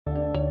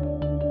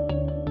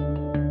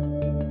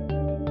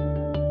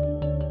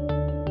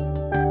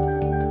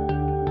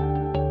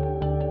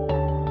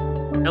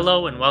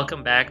Hello and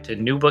welcome back to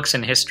New Books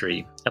in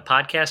History, a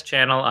podcast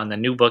channel on the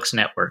New Books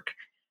Network.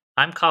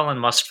 I'm Colin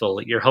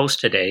Mustful, your host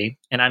today,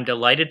 and I'm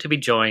delighted to be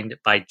joined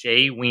by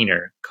Jay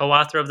Weiner,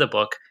 co-author of the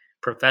book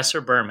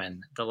Professor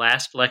Berman, The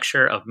Last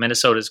Lecture of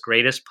Minnesota's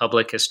Greatest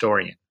Public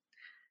Historian.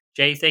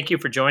 Jay, thank you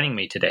for joining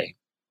me today.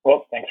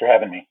 Well, thanks for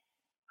having me.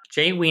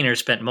 Jay Weiner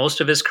spent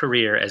most of his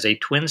career as a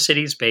Twin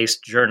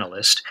Cities-based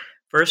journalist,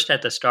 first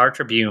at the Star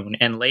Tribune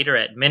and later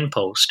at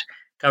MinnPost,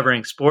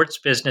 covering sports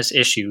business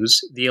issues,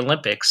 the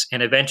Olympics,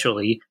 and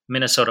eventually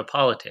Minnesota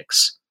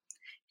politics.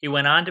 He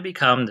went on to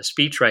become the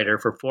speechwriter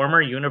for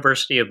former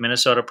University of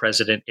Minnesota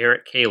President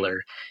Eric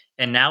Kaler,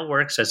 and now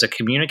works as a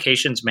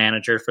communications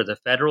manager for the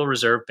Federal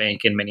Reserve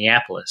Bank in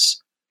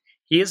Minneapolis.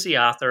 He is the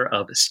author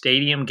of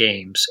Stadium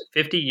Games,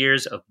 50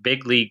 Years of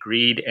Big League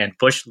Greed and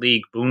Bush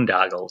League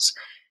Boondoggles,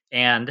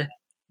 and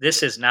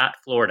This Is Not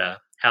Florida,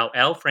 How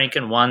Al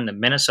Franken Won the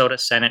Minnesota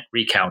Senate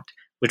Recount,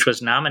 which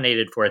was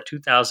nominated for a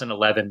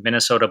 2011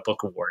 Minnesota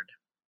Book Award.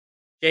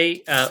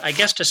 Jay, I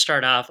guess to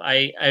start off,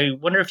 I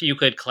wonder if you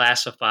could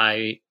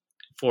classify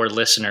for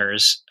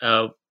listeners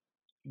if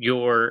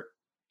you're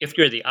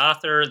the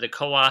author, the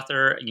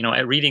co-author.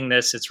 Reading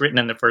this, it's written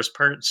in the first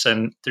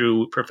person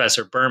through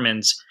Professor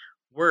Berman's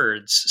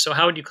words. So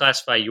how would you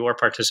classify your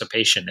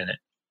participation in it?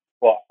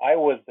 Well, I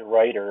was the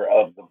writer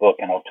of the book,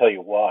 and I'll tell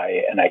you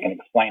why, and I can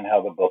explain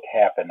how the book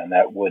happened, and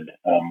that would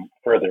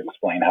further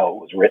explain how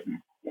it was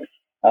written.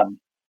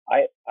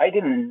 I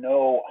didn't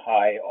know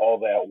High all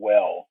that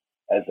well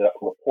as a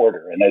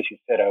reporter, and as you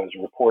said, I was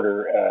a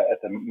reporter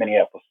at the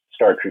Minneapolis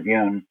Star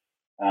Tribune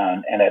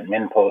and at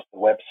MinnPost, the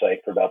website,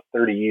 for about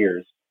 30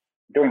 years.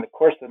 During the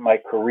course of my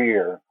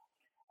career,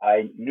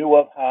 I knew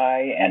of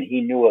High, and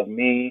he knew of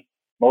me,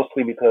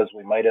 mostly because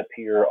we might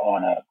appear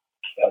on a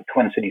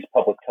Twin Cities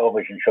public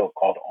television show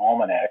called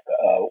Almanac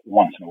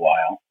once in a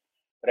while,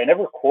 but I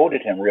never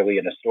quoted him really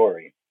in a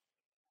story.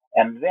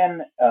 And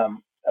then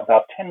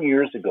about 10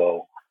 years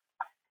ago,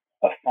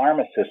 a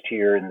pharmacist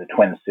here in the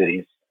Twin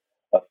Cities,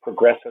 a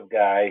progressive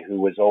guy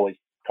who was always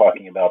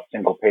talking about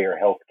single-payer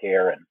health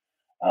care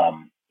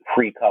and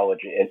free college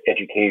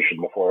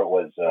education before it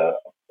was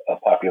a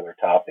popular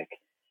topic,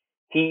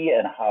 he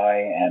and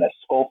High and a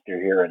sculptor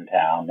here in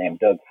town named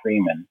Doug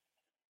Freeman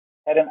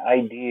had an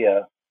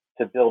idea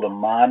to build a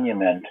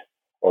monument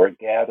or a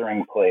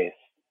gathering place,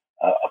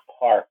 a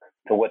park,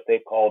 to what they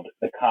called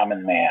the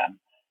common man,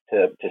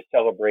 to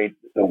celebrate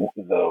the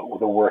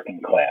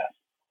working class.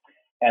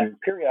 And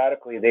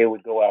periodically they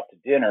would go out to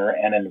dinner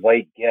and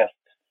invite guests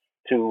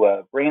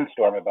to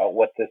brainstorm about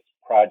what this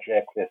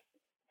project, this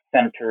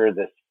center,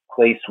 this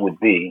place would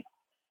be.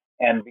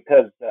 And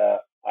because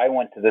I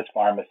went to this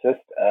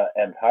pharmacist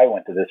and I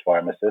went to this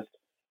pharmacist,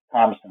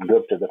 Thompson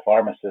Gupta, the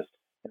pharmacist,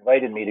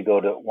 invited me to go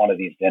to one of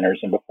these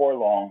dinners. And before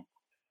long,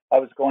 I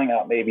was going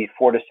out maybe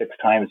 4 to 6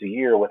 times a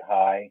year with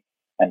High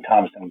and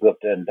Thompson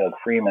Gupta and Doug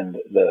Freeman,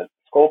 the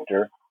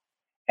sculptor.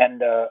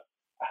 And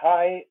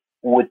High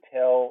would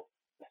tell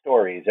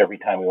stories every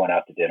time we went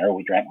out to dinner.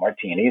 We drank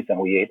martinis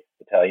and we ate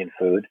Italian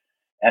food.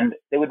 And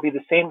they would be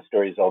the same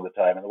stories all the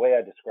time. And the way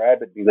I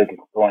describe it would be like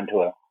going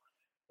to a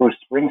Bruce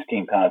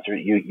Springsteen concert.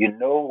 You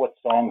know what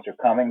songs are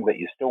coming, but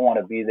you still want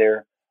to be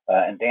there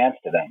and dance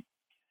to them.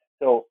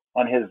 So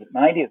on his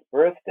 90th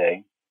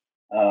birthday,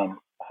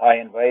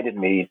 High invited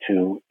me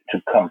to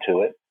come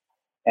to it.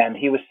 And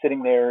he was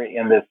sitting there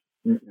in this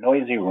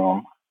noisy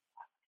room.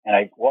 And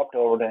I walked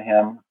over to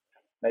him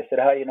and I said,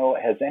 High,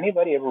 has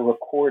anybody ever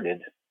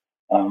recorded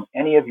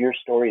any of your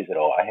stories at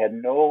all? I had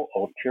no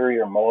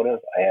ulterior motive.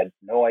 I had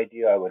no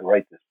idea I would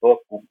write this book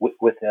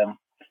with him.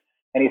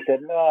 And he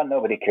said, no,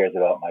 nobody cares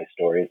about my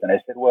stories. And I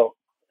said, well,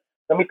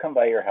 let me come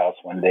by your house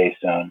one day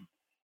soon,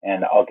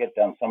 and I'll get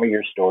down some of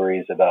your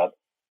stories about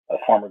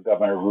former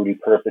Governor Rudy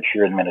Perpich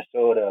here in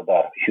Minnesota,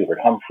 about Hubert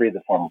Humphrey,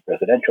 the former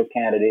presidential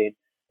candidate,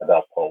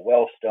 about Paul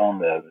Wellstone,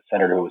 the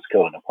senator who was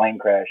killed in a plane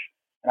crash.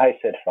 And I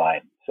said,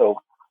 fine.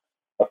 So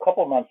a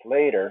couple months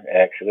later,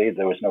 actually,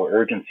 there was no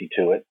urgency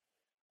to it.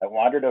 I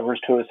wandered over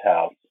to his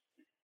house,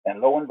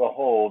 and lo and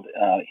behold,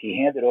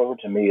 he handed over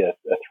to me a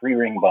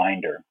 3-ring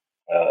binder,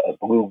 a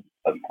blue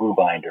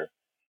binder.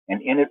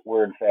 And in it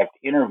were, in fact,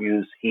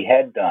 interviews he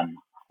had done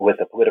with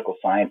a political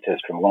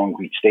scientist from Long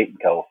Beach State in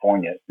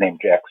California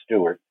named Jack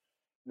Stewart.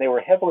 They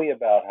were heavily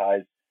about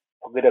High's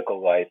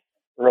political life,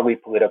 early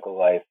political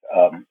life,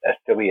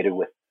 affiliated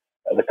with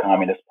the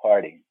Communist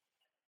Party.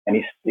 And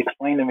he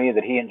explained to me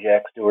that he and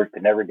Jack Stewart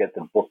could never get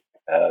the book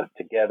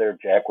together.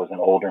 Jack was an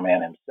older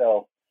man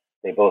himself.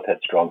 They both had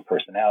strong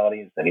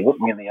personalities. And he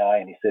looked me in the eye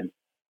and he said,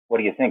 what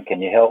do you think?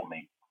 Can you help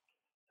me?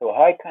 So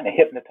High kind of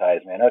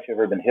hypnotized me. I don't know if you've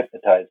ever been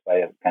hypnotized by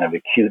a kind of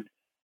a cute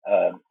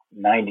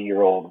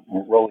 90-year-old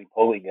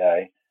roly-poly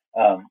guy.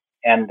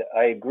 And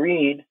I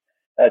agreed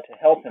to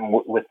help him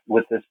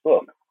with this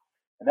book.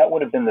 And that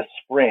would have been the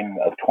spring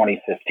of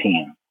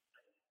 2015.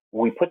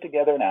 We put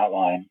together an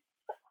outline.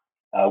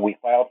 We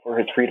filed for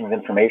his Freedom of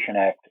Information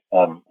Act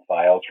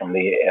files from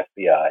the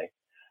FBI.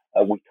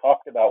 We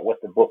talked about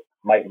what the book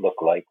might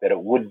look like, that it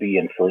would be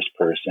in first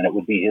person. It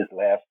would be his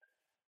last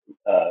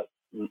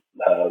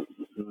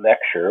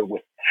lecture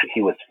with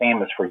he was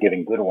famous for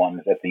giving good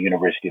ones at the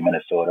University of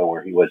Minnesota,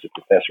 where he was a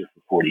professor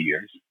for 40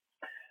 years.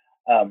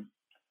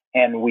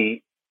 And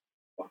we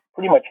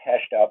pretty much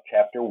hashed out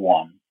chapter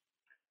 1.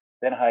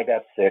 Then Hy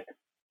got sick,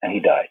 and he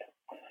died.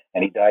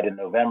 And he died in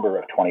November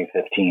of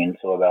 2015,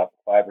 so about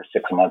 5 or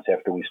 6 months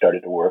after we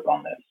started to work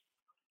on this.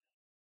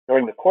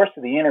 During the course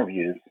of the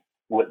interviews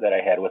that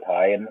I had with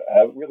Hy, and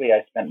really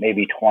I spent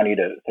maybe 20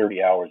 to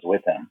 30 hours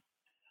with him,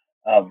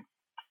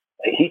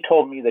 he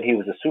told me that he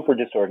was a super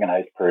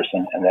disorganized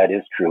person, and that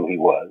is true, he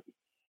was,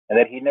 and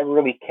that he never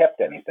really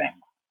kept anything.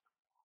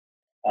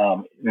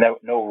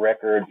 No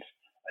records,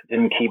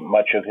 didn't keep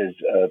much of his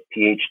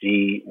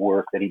PhD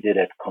work that he did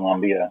at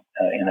Columbia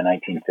in the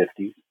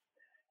 1950s.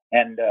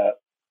 And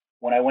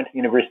when I went to the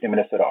University of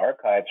Minnesota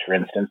Archives, for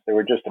instance, there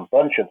were just a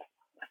bunch of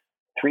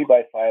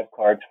 3x5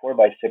 cards,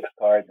 4x6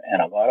 cards,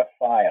 and a lot of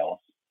files.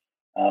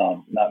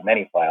 Not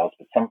many files,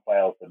 but some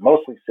files that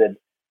mostly said,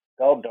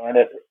 "God darn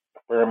it,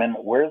 Furman,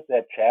 where's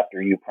that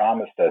chapter you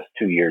promised us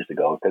 2 years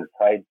ago?" Because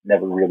I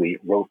never really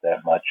wrote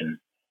that much and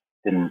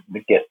didn't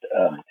get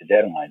to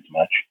deadlines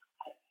much.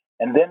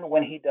 And then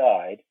when he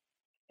died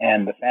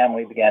and the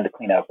family began to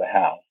clean out the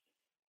house,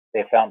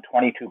 they found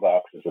 22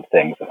 boxes of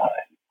things of Hy.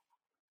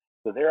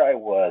 So there I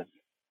was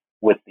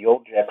with the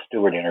old Jack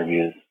Stewart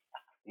interviews,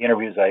 the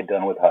interviews I had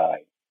done with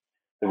Hy,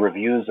 the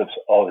reviews of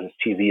all of his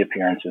TV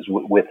appearances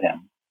with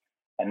him,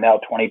 and now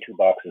 22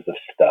 boxes of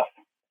stuff.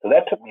 So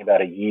that took me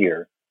about a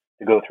year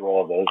to go through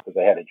all of those because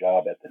I had a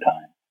job at the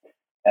time.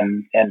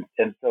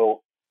 And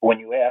so when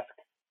you ask,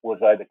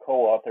 was I the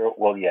co-author?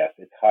 Well, yes,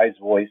 it's Hy's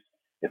voice,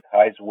 it's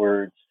Hy's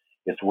words,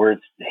 it's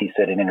words he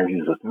said in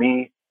interviews with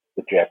me,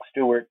 with Jack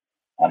Stewart,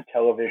 on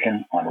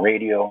television, on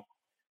radio.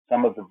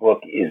 Some of the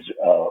book is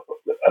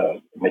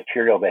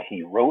material that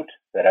he wrote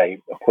that I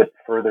put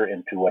further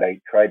into what I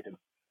tried to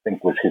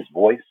think was his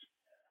voice.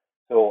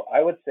 So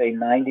I would say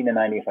 90 to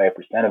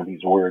 95% of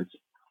these words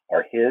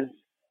are his,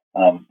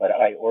 but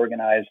I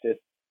organized it.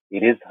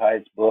 It is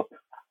Hy's book.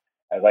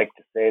 I like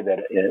to say that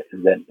it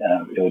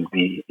would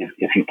be,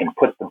 if you can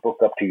put the book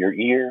up to your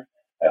ear,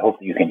 I hope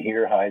that you can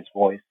hear Hy's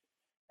voice.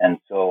 And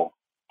so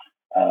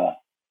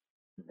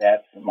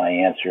that's my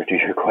answer to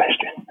your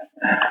question.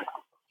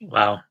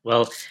 Wow.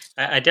 Well,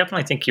 I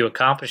definitely think you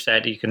accomplished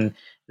that.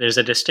 There's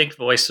a distinct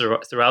voice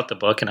throughout the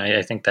book, and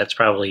I think that's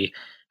probably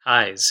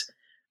Hy's.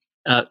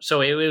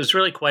 So it was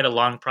really quite a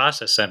long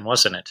process then,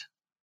 wasn't it?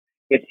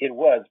 It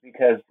was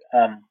because,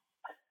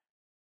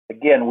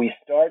 again, we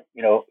start,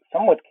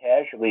 somewhat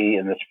casually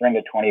in the spring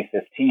of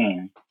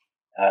 2015,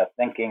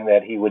 thinking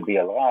that he would be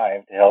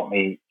alive to help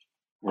me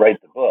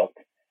write the book,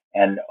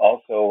 and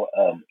also,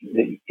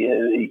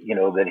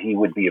 that he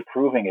would be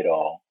approving it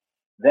all.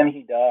 Then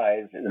he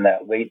dies in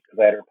that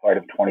latter part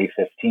of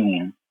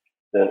 2015.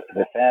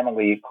 The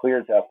family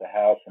clears out the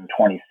house in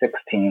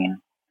 2016.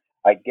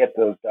 I get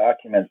those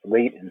documents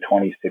late in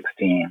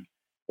 2016.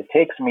 It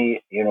takes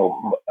me,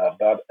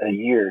 about a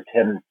year,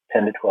 10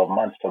 to 12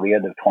 months till the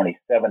end of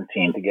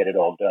 2017 to get it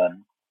all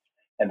done.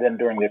 And then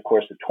during the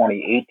course of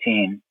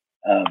 2018,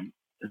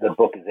 the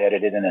book is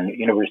edited in a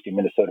University of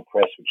Minnesota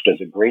Press, which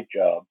does a great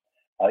job.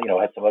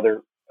 Had some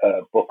other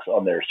books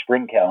on their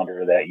spring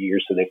calendar that year,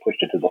 so they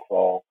pushed it to the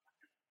fall.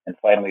 And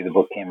finally, the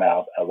book came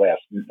out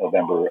last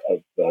November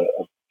of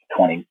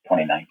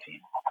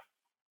 2019.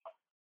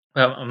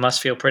 Well, it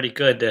must feel pretty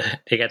good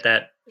to get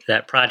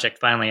that project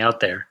finally out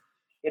there.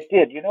 It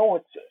did.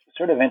 What's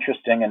sort of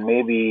interesting, and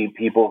maybe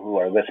people who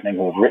are listening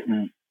who have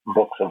written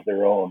books of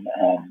their own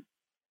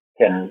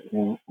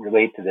can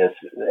relate to this.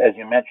 As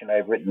you mentioned,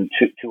 I've written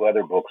two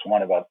other books.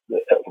 One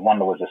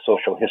was a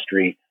social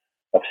history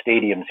of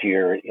stadiums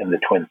here in the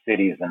Twin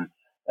Cities, and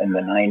in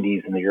the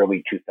 90s and the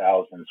early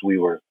 2000s, we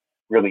were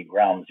really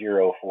ground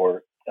zero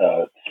for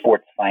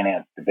sports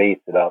finance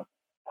debates about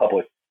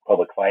public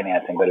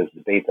financing, but it was a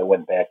debate that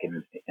went back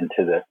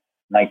into the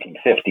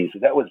 1950s.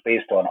 That was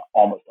based on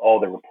almost all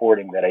the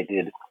reporting that I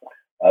did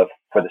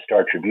for the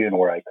Star Tribune,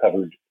 where I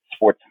covered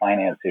sports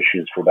finance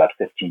issues for about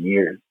 15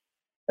 years.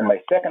 And my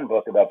second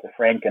book about the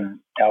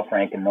Al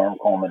Franken, Norm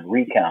Coleman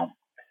recount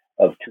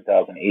of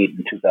 2008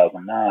 and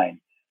 2009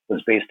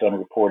 was based on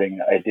reporting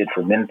I did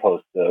for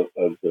MinnPost, the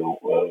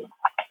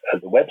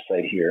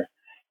website here.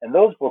 And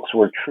those books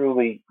were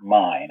truly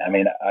mine. I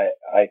mean,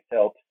 I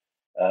felt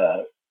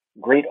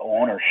great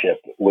ownership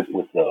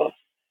with those.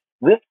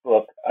 This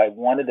book, I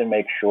wanted to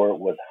make sure it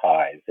was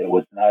Hy's. It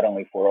was not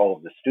only for all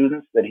of the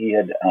students that he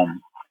had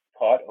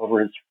taught over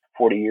his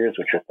 40 years,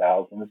 which are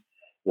thousands,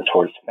 it was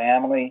for his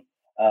family.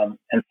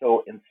 And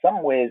so in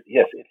some ways,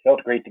 yes, it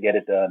felt great to get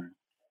it done.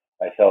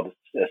 I felt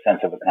a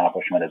sense of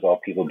accomplishment, as all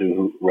people do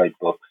who write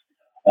books.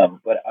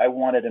 But I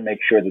wanted to make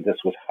sure that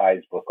this was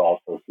Hy's book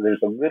also. So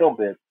there's a little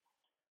bit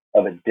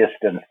of a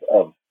distance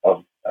of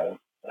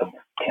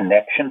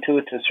connection to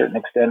it to a certain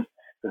extent,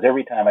 because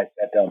every time I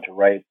sat down to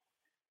write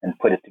and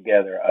put it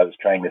together, I was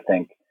trying to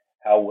think,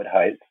 how would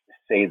Hy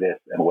say this,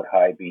 and would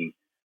Hy be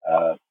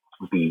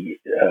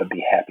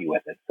happy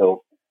with it?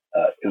 So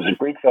it was a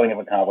great feeling of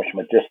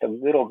accomplishment, just a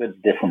little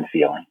bit different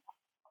feeling.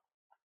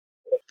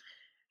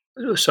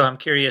 So I'm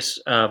curious,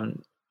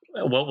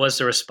 What was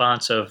the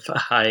response of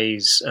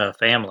Hai's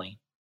family?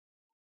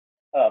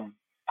 Um,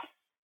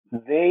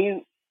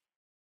 they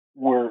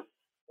were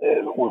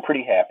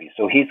pretty happy.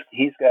 So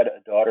he's got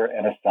a daughter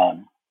and a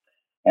son,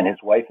 and his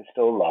wife is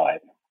still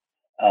alive.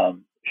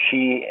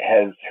 She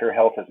has her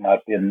health has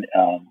not been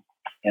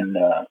in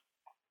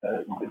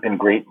been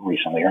great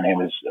recently. Her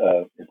name is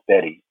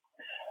Betty.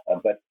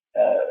 But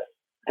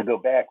to go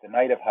back, the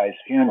night of Hai's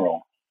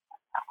funeral,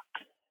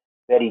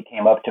 Betty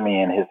came up to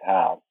me in his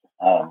house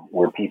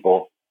where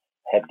people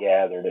had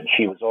gathered, and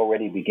she was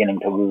already beginning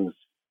to lose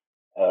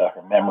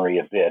her memory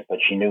a bit, but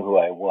she knew who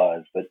I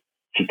was. But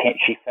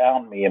she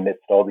found me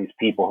amidst all these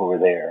people who were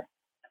there,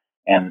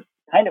 and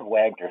kind of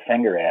wagged her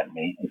finger at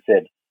me and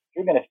said,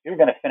 you're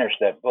gonna finish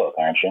that book,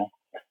 aren't you?"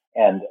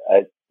 And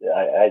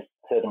I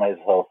said to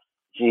myself,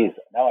 "Geez,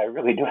 now I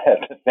really do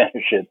have to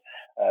finish it."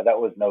 That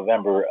was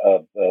November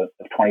of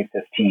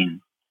 2015.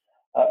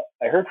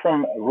 I heard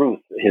from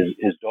Ruth,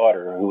 his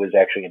daughter, who is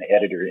actually an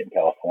editor in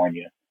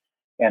California,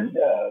 and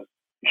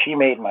she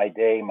made my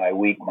day, my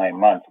week, my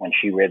month when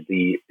she read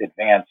the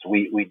advance.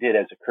 We did,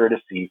 as a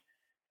courtesy,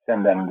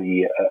 send them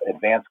the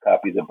advance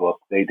copy of the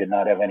book. They did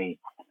not have any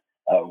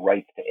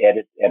rights to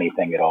edit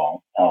anything at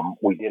all.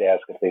 We did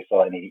ask if they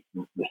saw any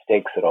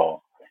mistakes at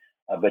all,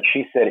 but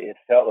she said it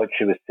felt like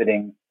she was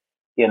sitting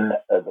in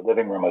the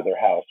living room of their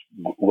house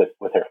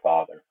with her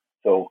father.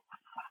 So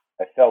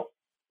I felt,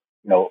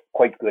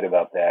 quite good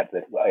about that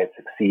I had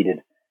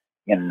succeeded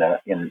in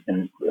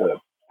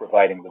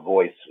providing the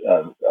voice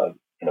of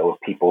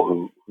people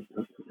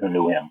who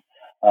knew him.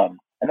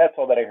 And that's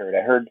all that I heard.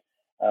 I heard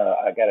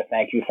I got a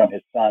thank you from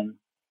his son,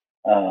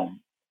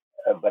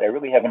 but I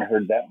really haven't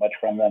heard that much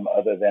from them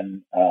other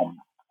than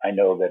I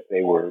know that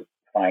they were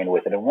fine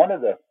with it. And one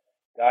of the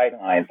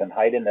guidelines, and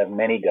I didn't have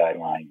many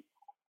guidelines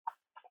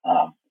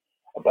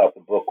about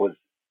the book, was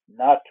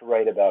not to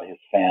write about his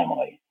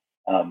family,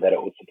 that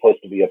it was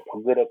supposed to be a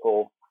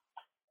political,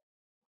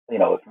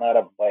 it's not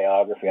a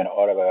biography, an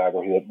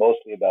autobiography, but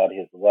mostly about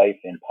his life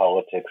in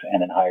politics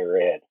and in higher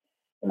ed.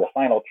 In the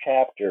final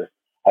chapter,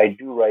 I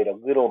do write a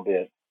little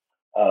bit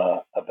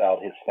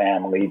about his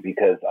family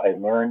because I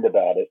learned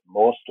about it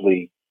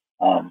mostly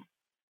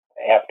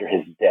after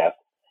his death.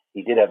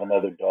 He did have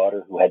another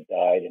daughter who had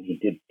died, and he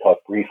did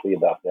talk briefly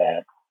about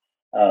that.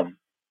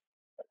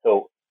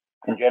 So,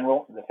 in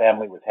general, the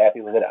family was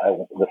happy with it.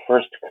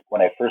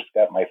 When I first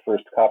got my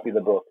first copy of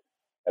the book,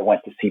 I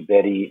went to see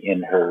Betty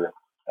in her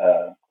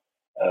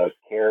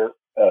care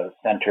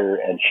center,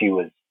 and she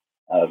was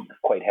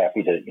quite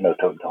happy to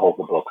hold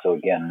the book. So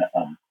again,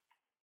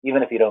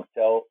 even if you don't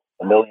sell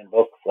a million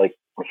books like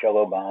Michelle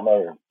Obama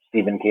or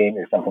Stephen King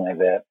or something like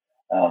that,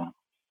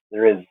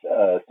 there is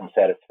some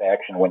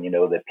satisfaction when you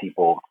know that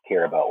people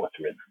care about what's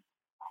written.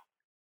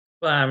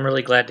 Well, I'm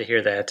really glad to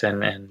hear that,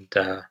 and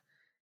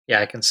yeah,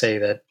 I can say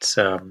that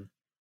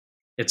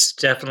it's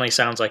definitely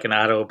sounds like an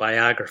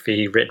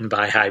autobiography written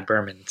by Hy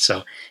Berman.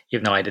 So,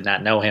 even though I did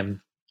not know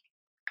him,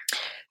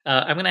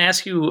 I'm going to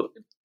ask you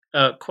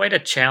quite a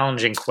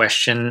challenging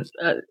question.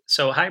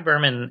 So, Hy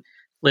Berman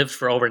lived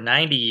for over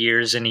 90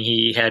 years, and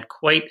he had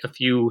quite a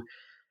few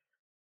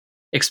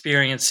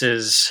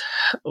experiences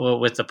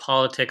with the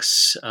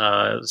politics,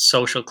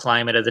 social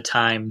climate of the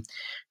time.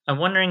 I'm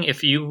wondering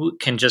if you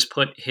can just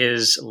put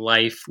his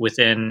life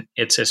within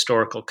its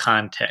historical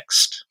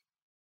context.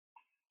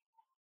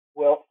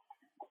 Well,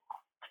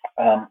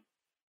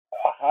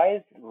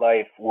 Hy's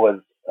life was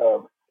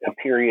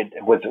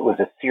was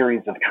a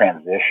series of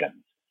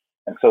transitions,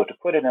 and so to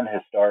put it in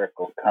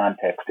historical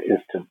context is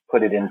to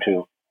put it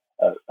into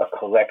a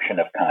collection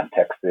of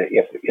context,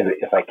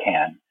 if I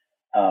can.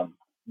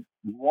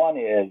 One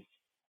is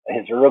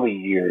his early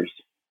years,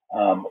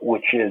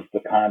 which is the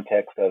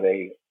context of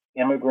a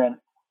immigrant,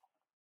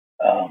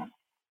 um,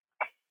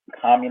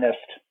 communist,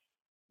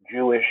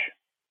 Jewish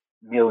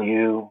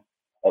milieu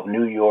of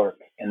New York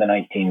in the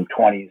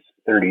 1920s,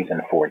 30s,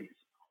 and 40s.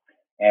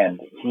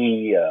 And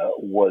he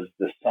was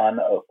the son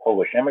of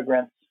Polish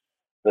immigrants,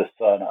 the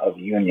son of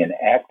union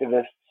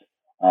activists.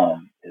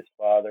 His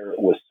father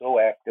was so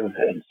active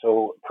and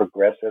so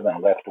progressive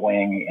and left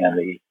wing in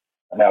the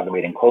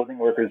Amalgamating Clothing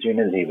Workers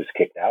Union that he was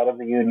kicked out of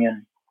the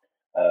union.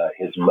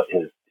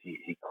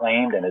 He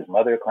claimed, and his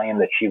mother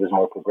claimed, that she was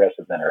more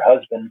progressive than her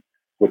husband,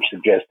 which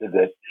suggested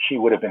that she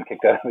would have been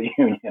kicked out of the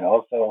union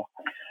also.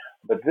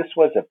 But this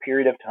was a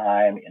period of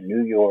time in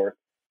New York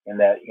in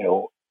that,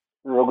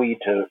 early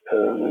to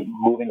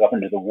moving up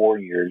into the war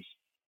years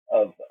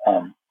of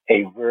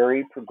a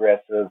very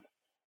progressive,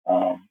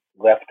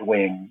 left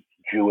wing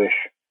Jewish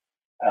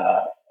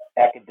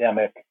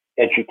academic,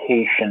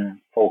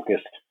 education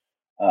focused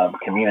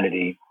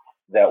community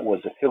that was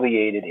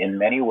affiliated in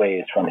many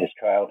ways from his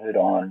childhood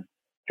on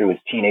through his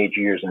teenage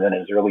years and then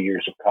his early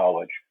years of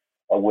college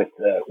with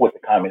the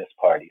Communist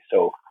Party.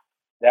 So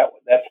that's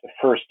the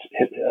first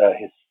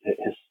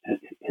his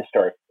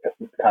historic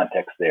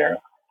context there.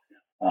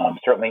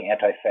 Certainly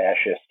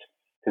anti-fascist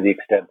to the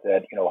extent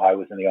that I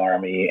was in the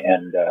army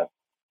and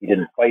he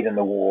didn't fight in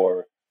the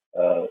war,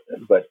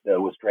 but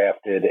was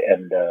drafted,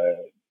 and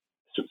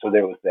so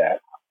there was that.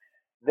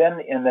 then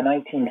in the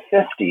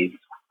 1950s,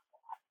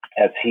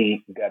 as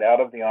he got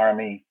out of the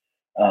Army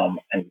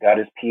and got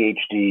his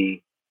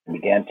PhD and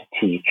began to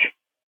teach,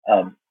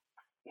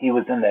 he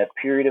was in that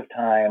period of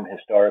time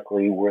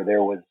historically where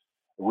there was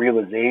a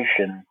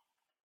realization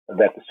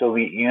that the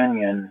Soviet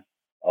Union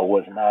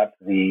was not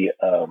the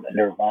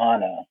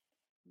nirvana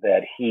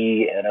that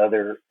he and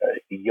other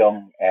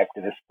young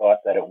activists thought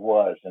that it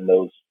was in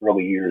those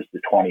early years,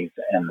 the 20s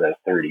and the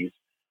 30s.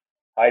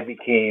 I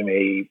became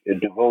a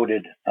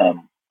devoted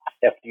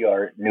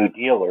FDR New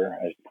Dealer.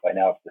 By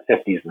now it's the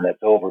 50s and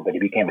that's over, but he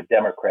became a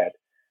Democrat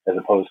as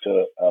opposed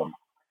to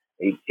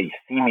a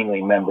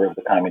seemingly member of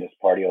the Communist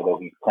Party, although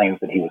he claims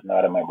that he was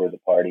not a member of the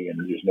party,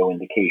 and there's no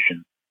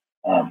indication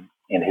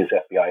in his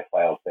FBI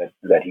files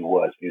that he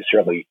was. He was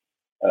certainly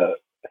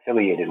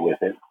affiliated with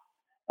it.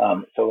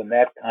 So in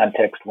that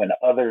context, when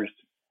others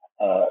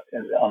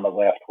on the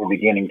left were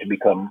beginning to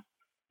become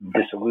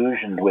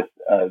disillusioned with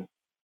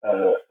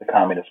the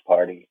Communist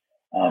Party,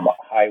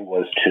 Hai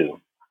was too.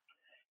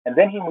 And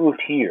then he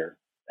moved here.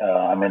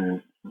 I'm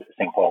in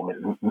St. Paul,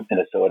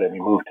 Minnesota, and he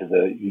moved to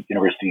the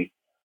University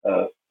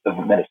of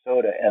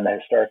Minnesota. And the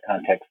historic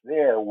context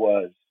there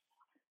was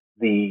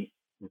the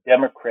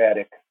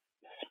Democratic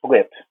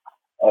split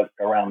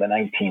around the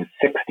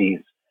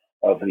 1960s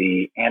of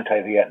the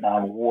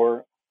anti-Vietnam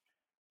War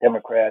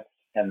Democrats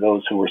and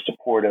those who were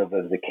supportive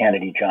of the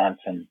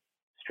Kennedy-Johnson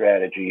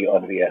strategy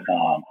on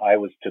Vietnam. I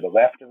was to the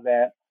left of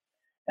that,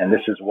 and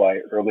this is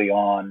why early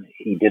on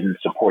he didn't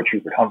support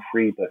Hubert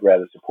Humphrey, but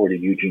rather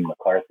supported Eugene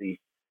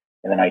McCarthy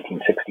in the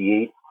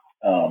 1968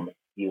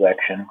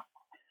 election.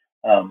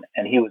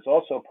 And he was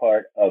also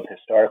part of,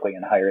 historically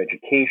in higher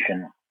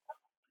education,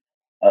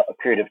 a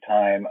period of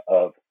time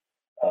of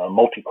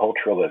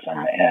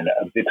multiculturalism, and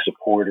a big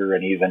supporter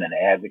and even an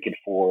advocate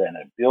for and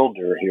a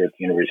builder here at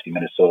the University of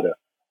Minnesota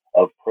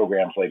of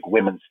programs like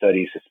women's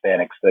studies,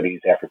 Hispanic studies,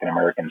 African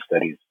American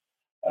studies,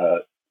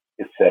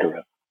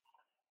 etc.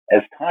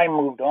 As time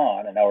moved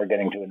on, and now we're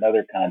getting to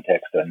another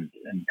context and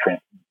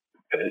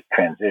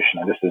transition,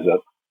 and this is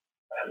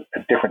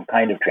a different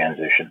kind of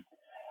transition.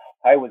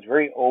 I was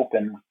very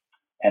open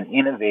and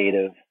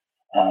innovative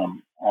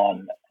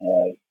on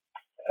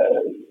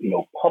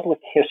public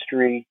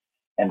history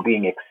and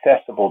being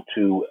accessible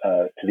to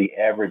the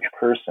average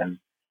person,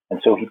 and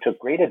so he took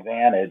great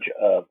advantage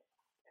of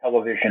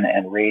television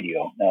and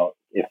radio. Now,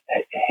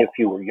 if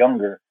he were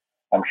younger,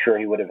 I'm sure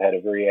he would have had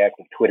a very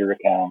active Twitter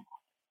account.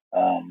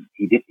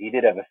 He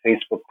did have a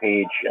Facebook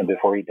page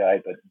before he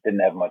died, but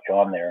didn't have much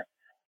on there.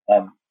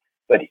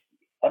 But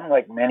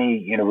unlike many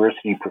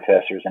university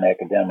professors and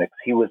academics,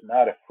 he was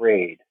not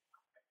afraid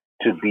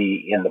to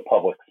be in the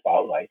public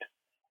spotlight.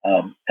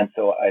 And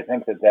so I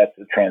think that that's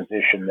a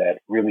transition that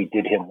really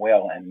did him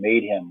well and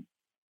made him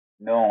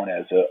known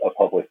as a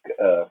public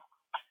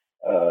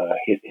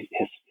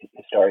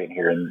historian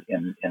here in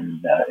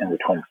the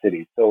Twin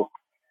Cities. So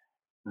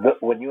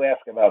when you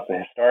ask about the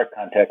historic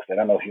context, I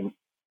don't know if you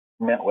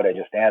meant what I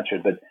just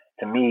answered, but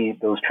to me,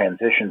 those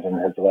transitions in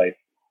his life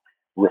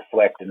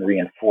reflect and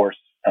reinforce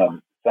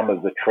some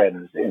of the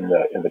trends in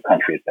the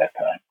country at that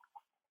time.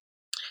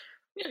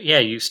 Yeah,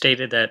 you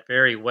stated that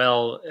very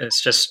well.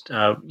 It's just,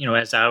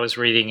 as I was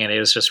reading it, it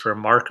was just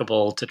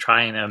remarkable to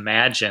try and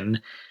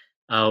imagine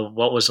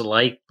what was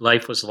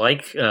life was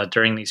like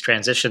during these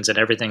transitions and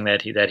everything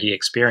that he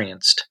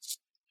experienced.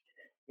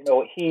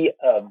 He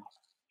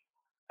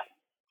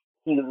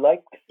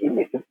liked,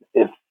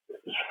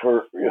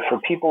 for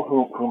people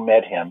who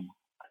met him,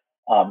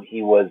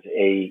 he was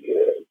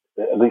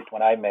at least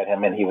when I met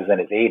him, and he was in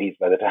his 80s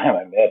by the time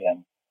I met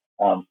him.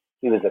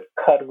 He was a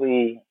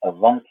cuddly,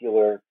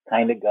 avuncular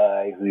kind of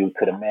guy who you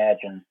could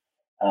imagine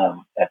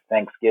at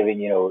Thanksgiving,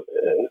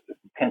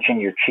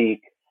 pinching your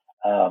cheek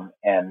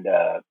and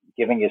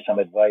giving you some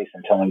advice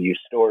and telling you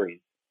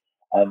stories.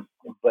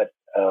 But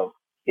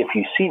if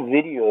you see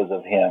videos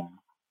of him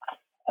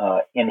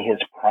in his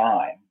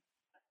prime,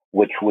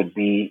 which would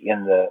be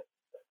in the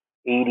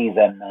 80s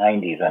and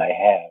 90s, and I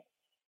have,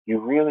 you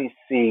really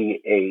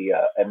see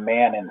a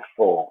man in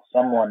full,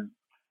 someone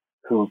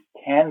who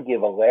can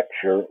give a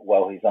lecture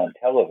while he's on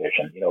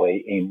television,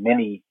 a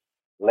mini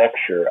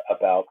lecture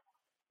about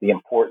the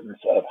importance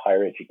of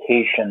higher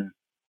education,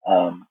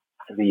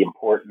 the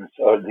importance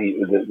or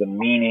the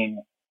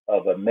meaning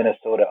of a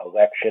Minnesota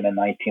election in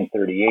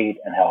 1938,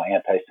 and how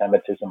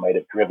anti-Semitism might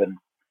have driven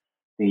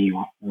the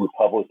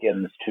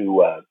Republicans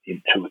to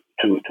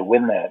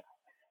win that.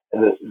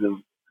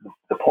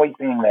 The point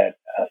being that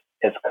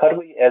as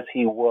cuddly as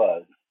he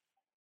was,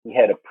 he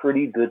had a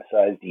pretty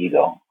good-sized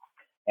ego,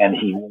 and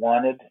he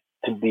wanted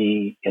to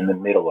be in the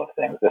middle of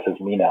things. This is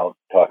me now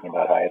talking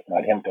about Hai, it's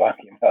not him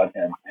talking about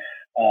him.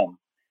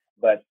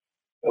 But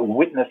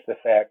witness the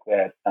fact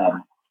that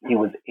he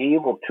was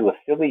able to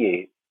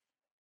affiliate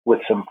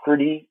with some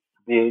pretty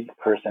big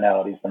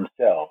personalities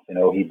themselves.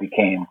 He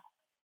became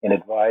an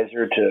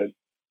advisor to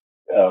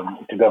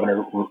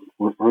Governor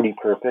Rudy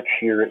Perpich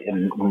here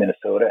in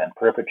Minnesota, and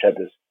Perpich had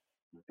this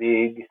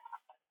big,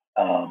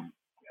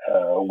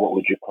 what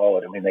would you call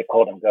it? I mean, they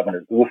called him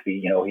Governor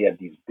Goofy. He had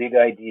these big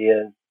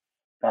ideas,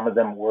 Some of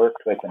them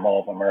worked, like the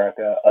Mall of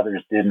America.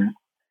 Others didn't.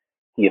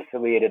 He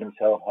affiliated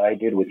himself, I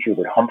did, with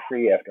Hubert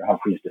Humphrey after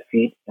Humphrey's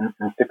defeat in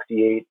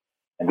 '68,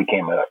 and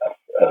became a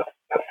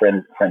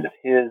friend of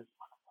his.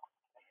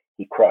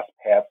 He crossed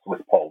paths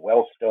with Paul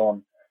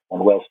Wellstone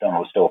when Wellstone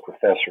was still a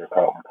professor at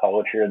Carleton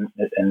College here in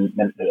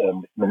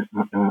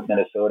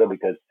Minnesota,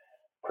 because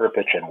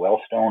Perpich and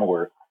Wellstone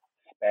were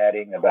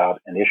spatting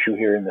about an issue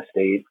here in the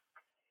state.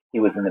 He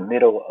was in the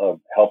middle of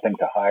helping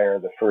to hire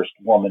the first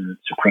woman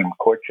Supreme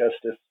Court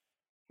justice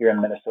here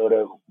in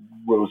Minnesota,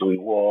 Rosalie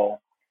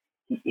Wall.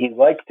 He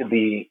liked to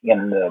be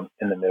in the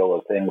middle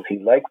of things. He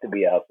liked to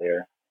be out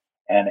there,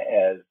 and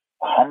as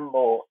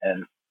humble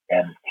and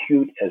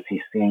cute as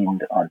he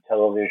seemed on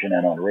television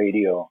and on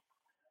radio,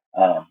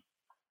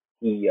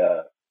 he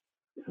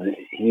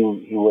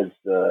was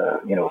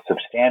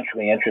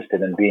substantially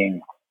interested in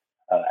being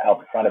out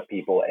in front of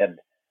people, and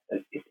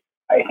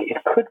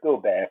it could go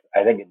back.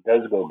 I think it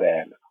does go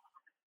back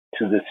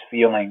to this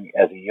feeling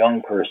as a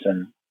young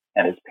person,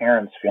 and his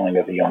parents' feeling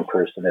as a young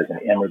person, as an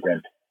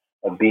immigrant,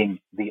 of being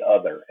the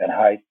other. And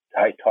I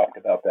talked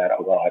about that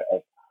a lot,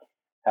 of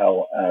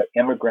how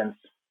immigrants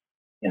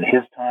in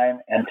his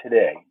time and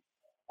today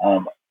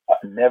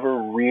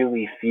never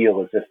really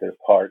feel as if they're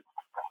part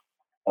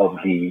of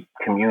the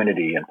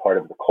community and part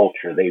of the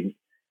culture. They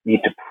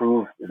need to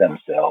prove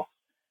themselves.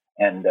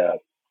 And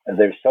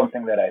there's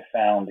something that I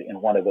found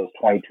in one of those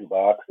 22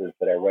 boxes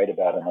that I write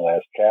about in the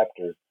last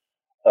chapter,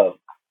 of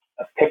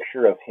a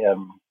picture of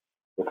him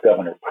with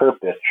Governor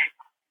Perpich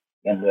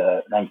in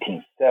the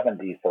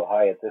 1970s. So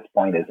High at this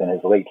point is in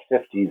his late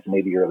 50s,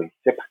 maybe early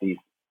 60s.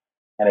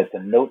 And it's a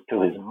note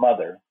to his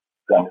mother.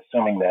 So I'm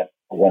assuming that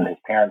when his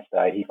parents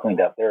died, he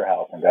cleaned out their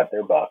house and got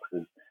their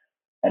boxes.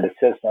 And it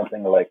says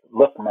something like,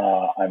 "Look,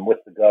 Ma, I'm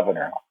with the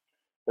governor."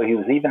 So he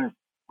was even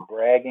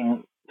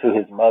bragging to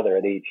his mother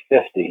at age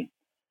 50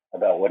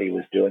 about what he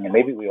was doing. And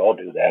maybe we all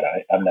do that.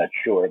 I'm not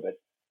sure. But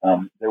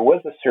there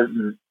was a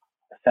certain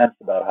sense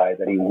about High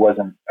that he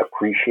wasn't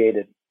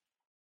appreciated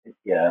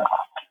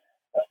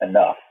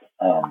enough.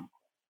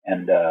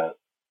 And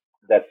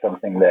that's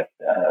something that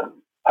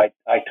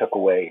I took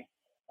away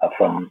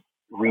from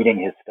reading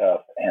his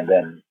stuff and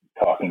then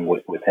talking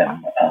with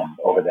him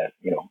over that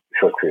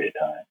short period of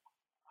time.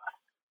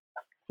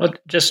 Well,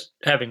 just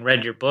having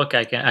read your book,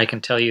 I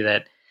can tell you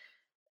that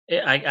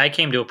I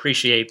came to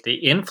appreciate the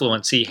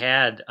influence he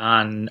had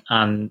on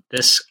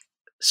this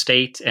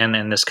state and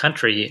in this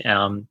country,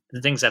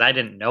 the things that I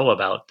didn't know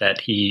about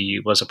that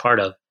he was a part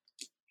of.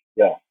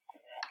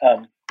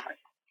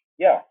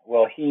 Yeah.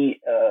 Well, he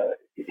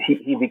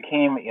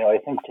became, I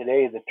think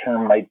today the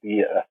term might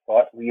be a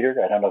thought leader.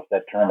 I don't know if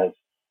that term is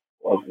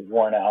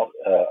worn out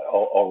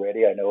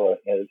already. I know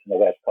in the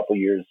last couple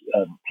of years,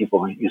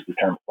 people use the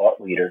term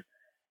thought leader,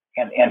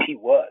 and he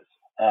was.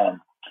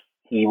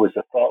 He was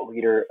a thought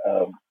leader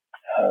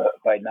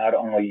by not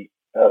only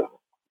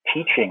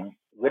teaching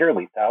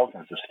literally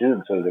thousands of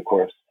students over the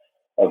course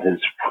of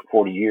his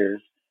 40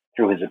 years,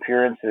 through his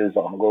appearances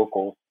on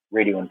local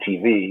radio and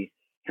TV,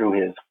 through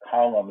his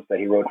columns that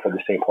he wrote for the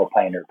St. Paul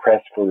Pioneer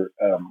Press for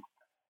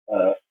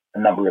a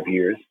number of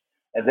years,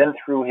 and then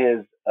through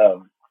his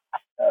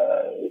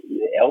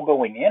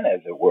elbowing in,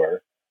 as it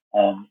were,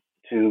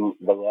 to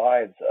the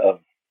lives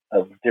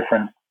of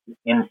different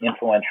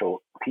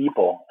influential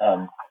people,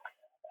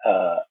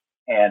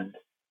 and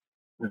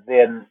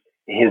then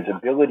his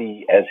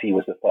ability, as he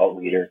was a thought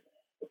leader,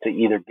 to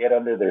either get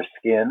under their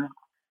skin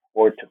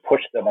or to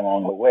push them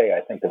along the way.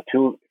 I think of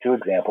two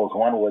examples.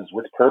 One was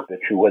with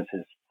Perpich, who was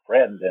his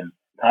friend and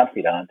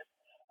confidant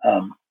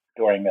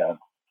during a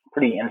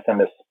pretty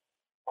infamous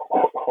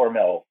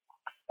Hormel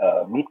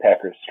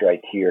meatpackers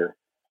strike here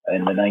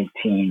in the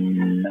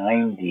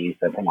 1990s.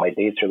 I think my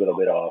dates are a little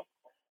bit off.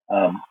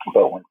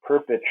 But when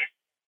Perpich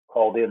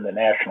called in the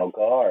National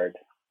Guard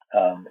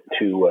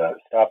to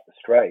stop the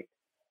strike,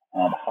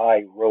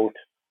 High wrote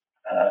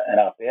an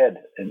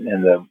op-ed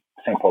in the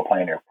St. Paul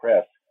Pioneer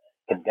Press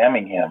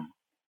condemning him,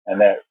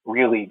 and that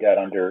really got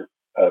under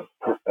the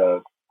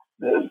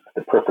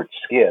Perpich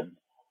skin.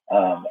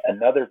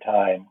 Another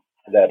time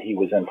that he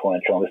was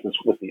influential, and this is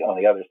on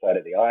the other side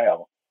of the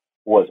aisle,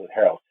 was with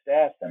Harold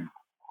Stassen,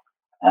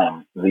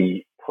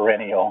 the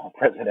perennial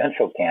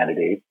presidential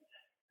candidate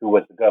who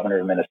was the governor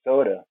of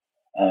Minnesota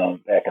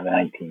back in the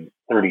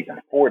 1930s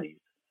and 40s.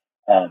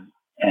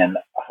 And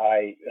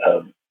High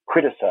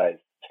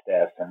criticized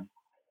Stassen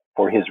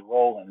for his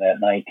role in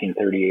that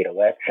 1938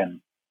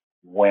 election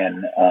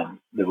when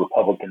the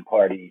Republican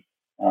Party,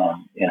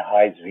 in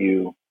High's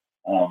view,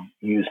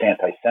 used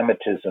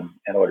anti-Semitism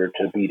in order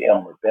to beat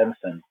Elmer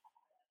Benson.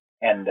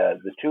 And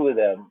the two of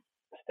them,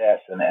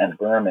 Stassen and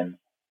Berman,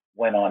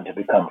 went on to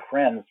become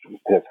friends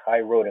because High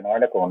wrote an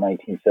article in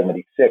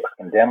 1976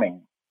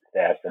 condemning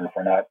Stassen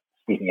for not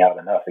speaking out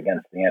enough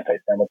against the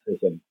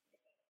anti-Semitism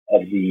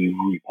of the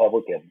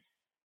Republicans.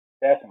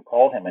 Stassen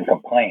called him and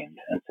complained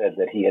and said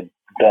that he had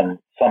done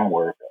some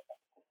work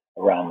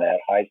around that.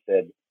 High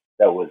said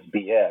that was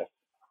BS.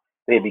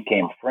 They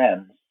became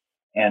friends,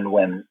 and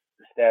when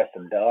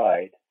Stassen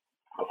died,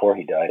 before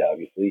he died,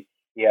 obviously,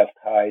 he asked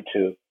High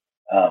to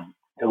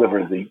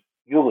deliver the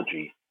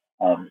eulogy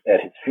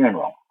at his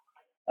funeral.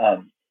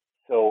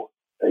 So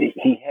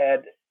he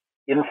had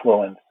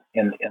influence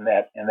in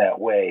that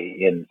way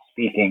in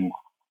speaking,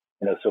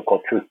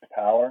 so-called truth to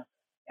power,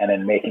 and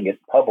in making it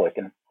public.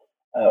 And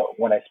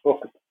when I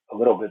spoke a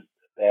little bit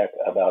back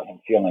about him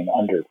feeling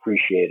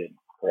underappreciated,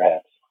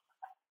 perhaps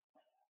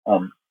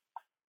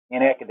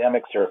in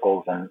academic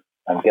circles, and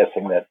I'm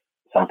guessing that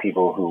some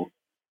people who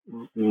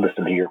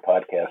listen to your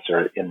podcasts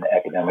are in the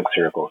academic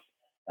circles.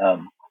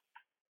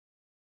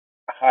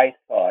 I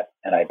thought,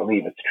 and I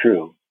believe it's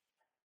true,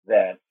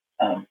 that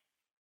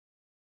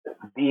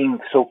being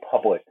so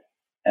public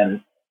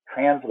and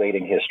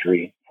translating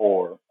history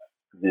for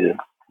the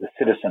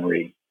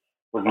citizenry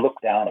was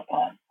looked down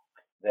upon.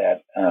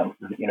 That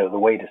the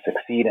way to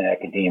succeed in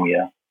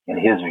academia, in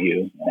his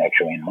view, and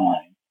actually in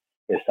mine,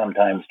 is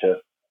sometimes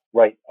to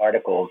write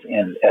articles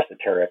in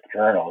esoteric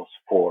journals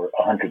for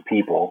 100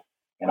 people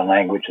in a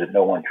language that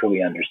no one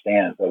truly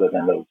understands, other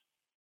than those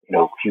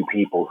few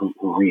people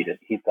who read it.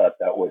 He thought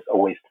that was a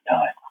waste of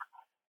time,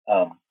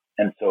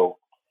 and so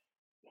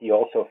he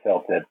also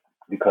felt that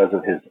because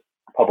of his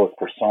public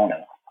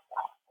persona,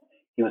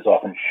 he was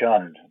often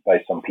shunned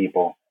by some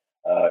people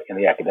in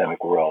the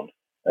academic world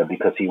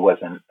because he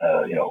wasn't,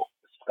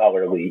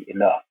 scholarly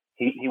enough.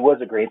 He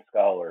was a great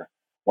scholar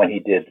when he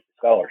did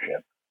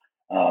scholarship,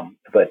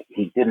 but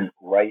he didn't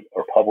write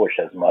or publish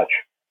as much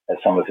as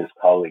some of his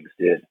colleagues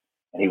did.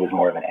 And he was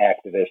more of an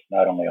activist,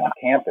 not only on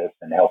campus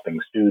and helping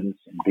students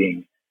and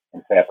being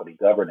in faculty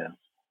governance,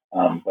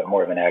 but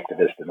more of an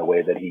activist in the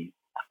way that he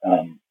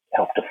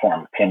helped to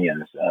form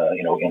opinions,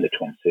 in the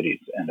Twin Cities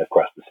and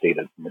across the state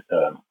of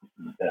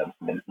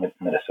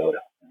Minnesota.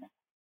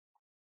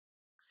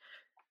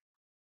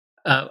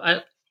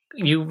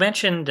 You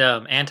mentioned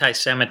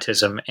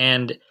anti-Semitism,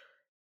 and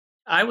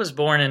I was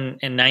born in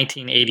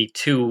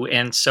 1982,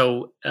 and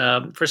so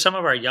for some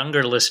of our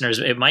younger listeners,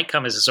 it might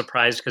come as a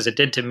surprise, because it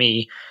did to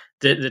me,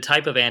 the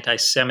type of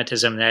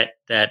anti-Semitism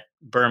that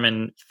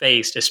Berman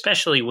faced,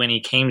 especially when he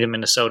came to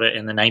Minnesota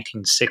in the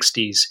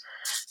 1960s.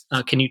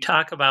 Can you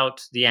talk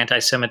about the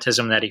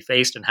anti-Semitism that he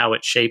faced and how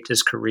it shaped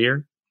his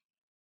career?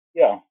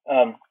 Yeah.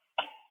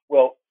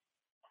 Well,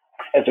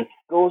 as it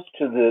goes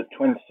to the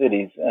Twin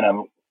Cities, and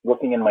I'm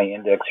looking in my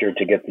index here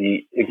to get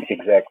the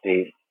exact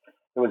date,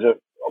 there was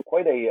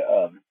quite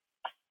a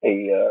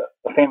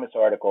famous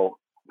article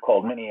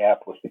called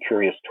 "Minneapolis: The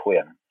Curious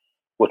Twin,"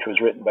 which was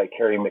written by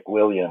Kerry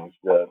McWilliams,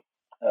 the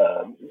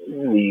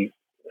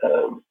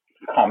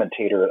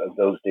commentator of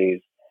those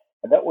days,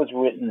 and that was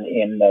written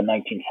in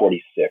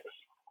 1946.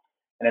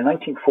 And in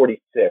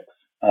 1946,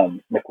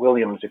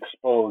 McWilliams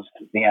exposed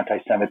the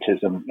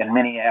anti-Semitism in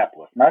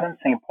Minneapolis, not in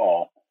St.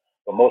 Paul,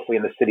 but mostly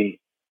in the city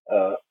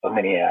of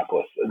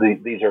Minneapolis.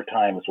 These are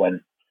times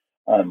when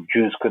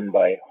Jews couldn't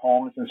buy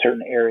homes in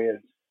certain areas,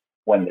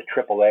 when the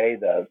AAA,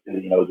 the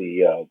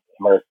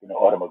American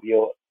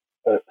Automobile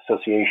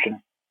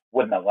Association,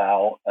 wouldn't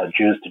allow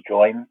Jews to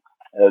join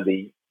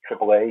the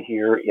AAA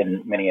here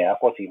in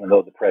Minneapolis, even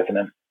though the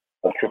president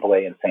of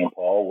AAA in St.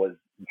 Paul was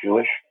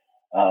Jewish.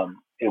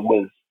 It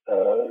was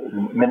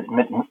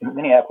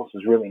Minneapolis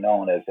was really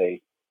known as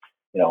a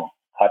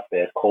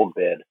hotbed, cold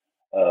bed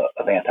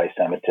of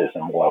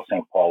anti-Semitism, while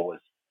St. Paul was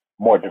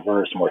more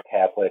diverse, more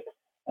Catholic,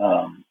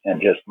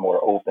 and just more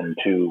open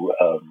to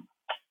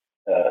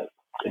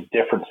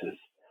differences.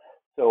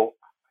 So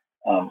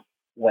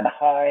when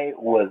High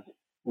was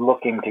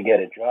looking to get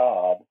a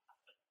job,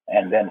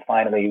 and then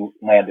finally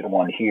landed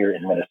one here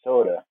in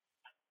Minnesota,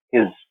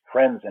 his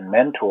friends and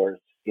mentors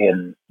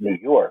in New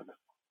York,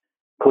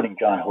 including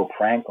John Hope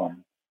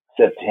Franklin,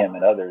 said to him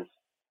and others,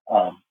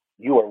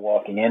 you are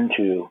walking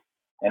into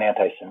an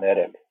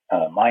anti-Semitic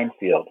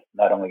minefield,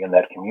 not only in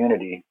that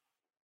community,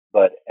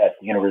 but at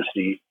the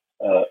University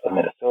of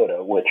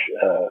Minnesota, which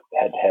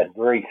had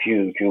very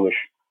few Jewish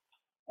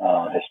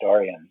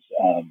historians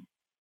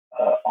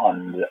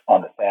on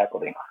the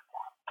faculty.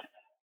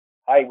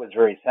 High was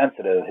very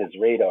sensitive. His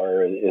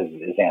radar,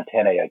 his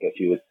antennae, I guess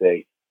you would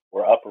say,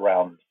 were all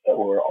around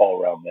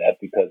that,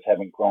 because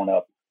having grown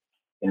up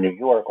in New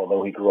York,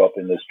 although he grew up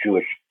in this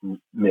Jewish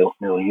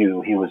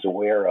milieu, he was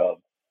aware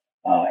of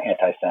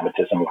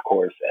anti-Semitism, of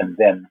course, and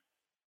then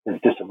his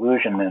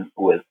disillusionment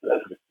with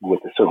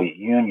the Soviet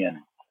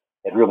Union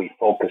had really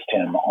focused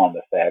him on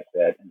the fact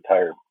that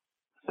entire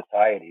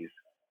societies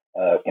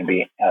can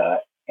be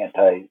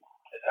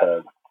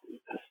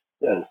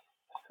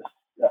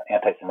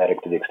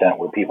anti-Semitic to the extent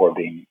where people are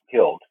being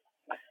killed.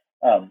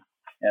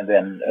 And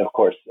then, of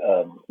course,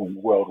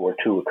 World War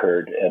II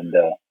occurred, and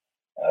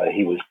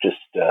he was just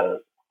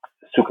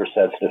super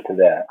sensitive to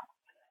that.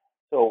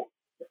 So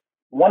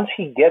once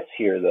he gets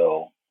here,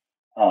 though,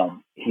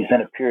 he's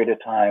in a period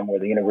of time where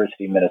the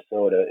University of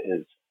Minnesota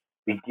is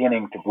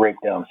beginning to break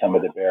down some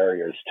of the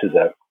barriers to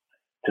the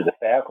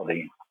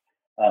faculty.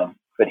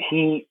 But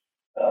he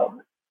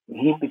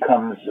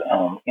becomes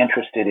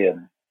interested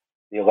in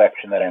the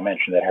election that I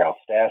mentioned that Harold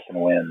Stassen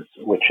wins,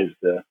 which is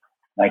the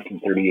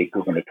 1938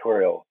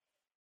 gubernatorial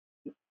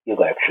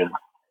election.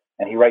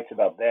 And he writes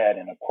about that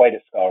in quite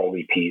a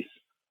scholarly piece.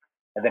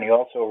 And then he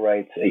also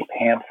writes a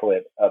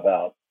pamphlet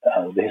about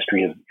the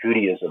history of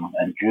Judaism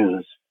and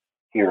Jews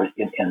here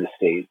in the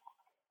States.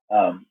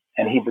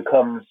 And he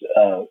becomes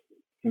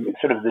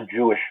sort of the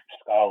Jewish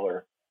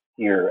scholar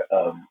here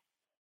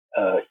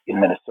in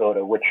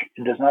Minnesota, which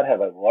does not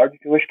have a large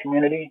Jewish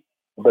community,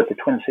 but the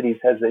Twin Cities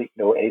has a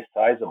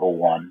sizable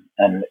one,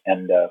 and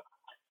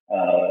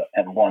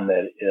one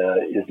that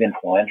is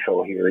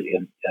influential here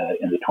in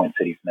the Twin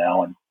Cities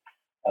now, and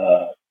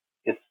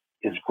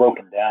it's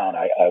broken down.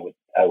 I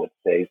would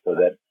say, so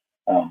that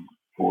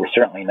we're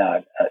certainly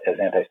not as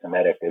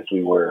anti-Semitic as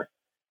we were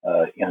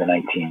in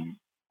the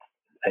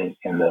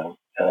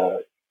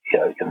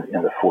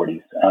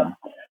 40s.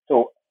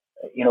 So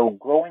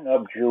growing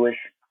up Jewish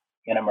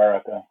in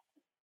America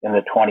in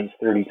the 20s,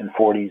 30s, and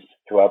 40s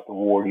throughout the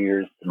war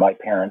years, my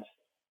parents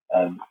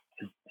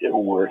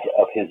were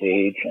of his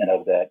age and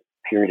of that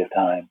period of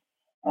time.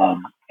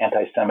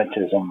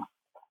 Anti-Semitism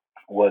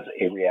was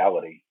a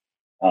reality,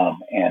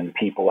 and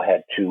people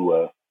had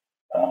to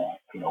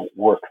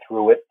work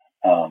through it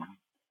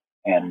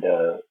and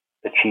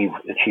achieve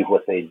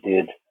what they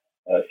did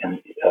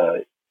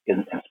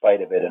in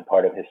spite of it. And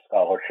part of his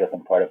scholarship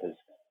and part of his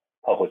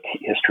public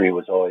history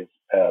was always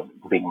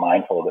being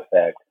mindful of the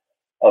fact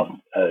of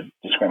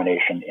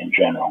discrimination in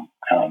general,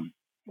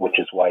 which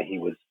is why he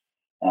was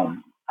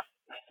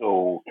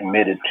so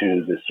committed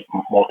to this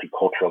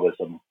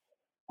multiculturalism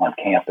on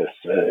campus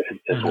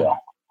as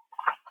well.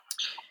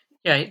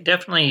 Yeah,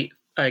 definitely.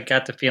 I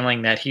got the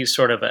feeling that he's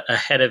sort of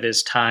ahead of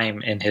his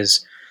time in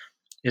his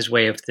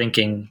way of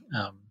thinking.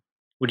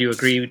 Would you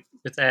agree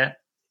with that?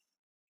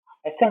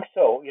 I think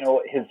so.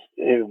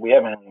 We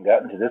haven't even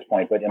gotten to this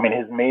point, but I mean,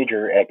 his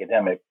major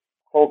academic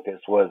focus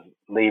was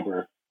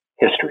labor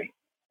history,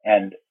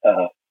 and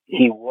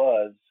he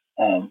was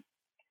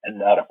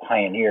not a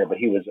pioneer, but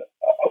he was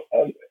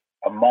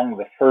among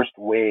the first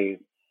wave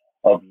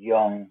of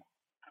young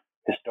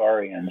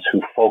historians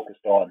who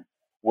focused on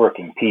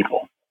working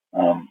people.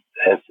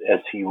 As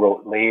he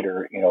wrote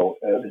later,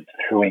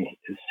 through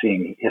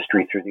seeing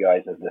history through the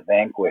eyes of the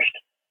vanquished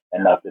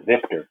and not the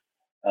victor,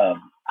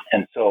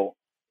 and so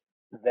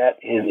that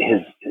his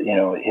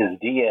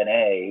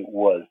DNA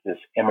was this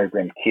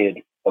immigrant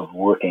kid of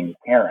working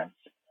parents,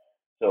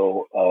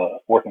 so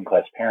working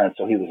class parents.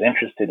 So he was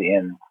interested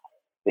in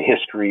the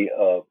history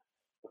of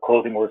the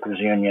clothing workers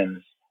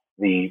unions,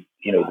 the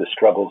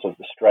struggles of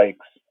the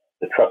strikes,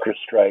 the trucker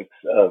strikes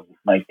of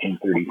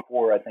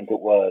 1934, I think it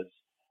was,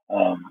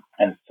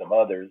 and some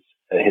others.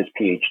 His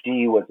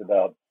PhD was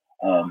about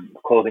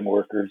clothing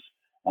workers.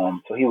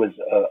 So he was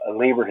a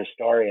labor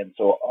historian.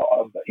 So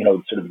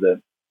sort of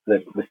the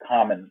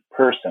common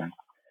person.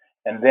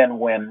 And then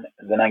when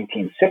the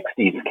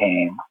 1960s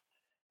came,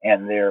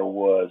 and there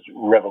was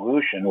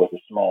revolution with a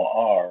small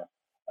R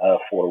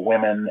for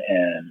women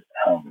and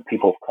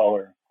people of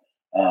color,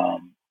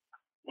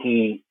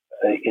 it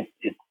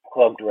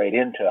plugged right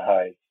into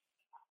Hyde's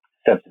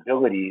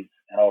sensibilities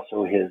and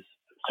also his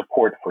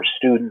support for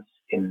students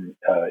in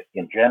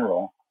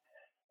general,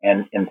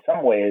 and in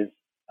some ways,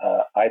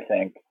 I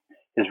think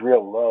his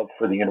real love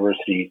for the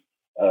University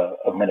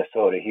of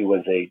Minnesota. He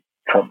was a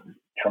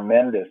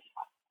tremendous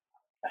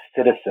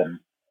citizen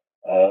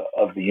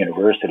of the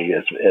university,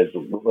 as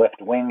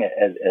left wing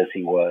as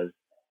he was,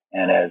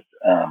 and as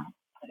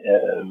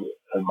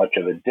much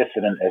of a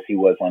dissident as he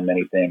was on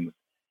many things.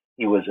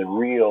 He was a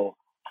real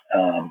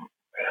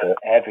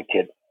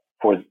advocate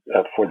for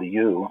the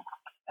U,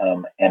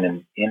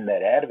 and in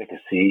that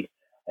advocacy,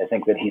 I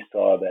think that he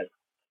saw that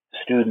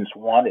students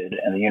wanted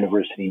and the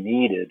university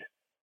needed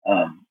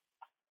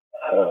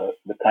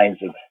the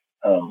kinds of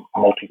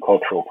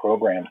multicultural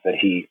programs that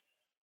he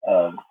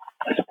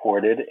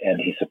supported, and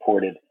he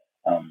supported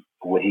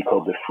what he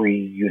called the free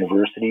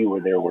university,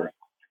 where there were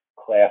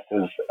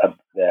classes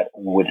that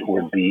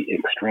would be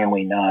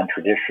extremely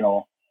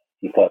non-traditional.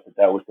 He thought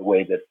that was the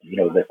way that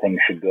that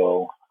things should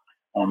go.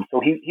 So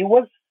he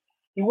was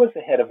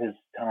ahead of his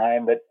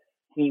time, but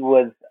he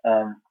was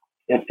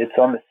it's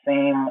on the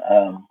same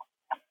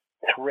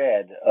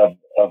thread of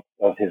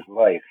his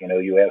life.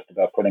 You asked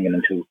about putting it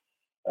into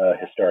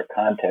historic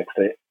context.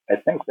 I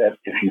think that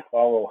if you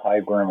follow Hy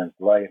Berman's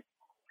life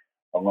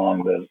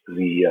along the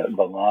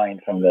line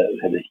from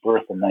his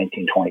birth in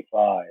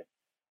 1925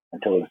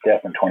 until his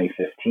death in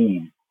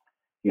 2015,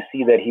 you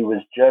see that he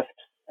was just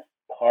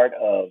part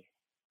of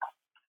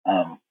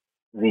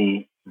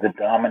the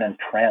dominant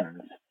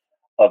trends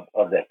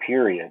of that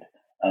period,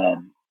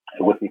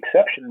 with the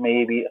exception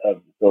maybe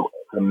of the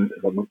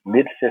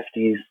mid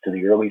 50s to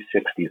the early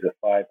 60s, a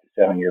 5 to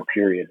 7 year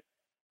period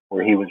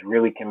where he was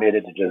really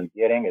committed to just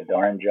getting a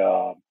darn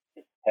job,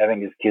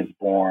 having his kids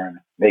born,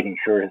 making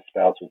sure his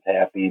spouse was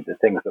happy, the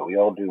things that we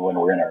all do when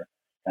we're in our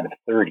kind of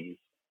 30s.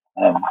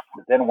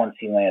 But then once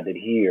he landed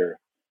here,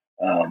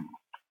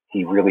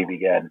 he really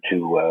began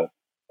to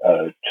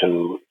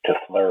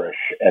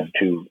flourish and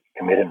to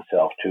commit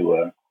himself to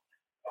a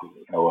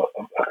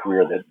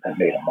career that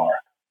made a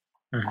mark.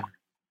 Mm-hmm.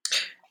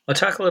 We'll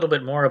talk a little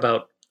bit more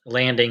about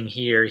landing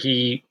here.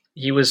 He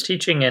was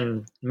teaching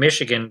in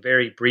Michigan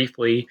very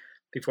briefly,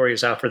 before he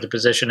was offered the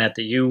position at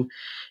the U.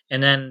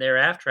 And then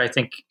thereafter, I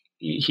think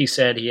he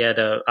said he had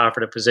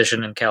offered a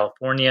position in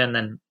California, and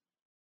then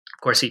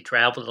of course he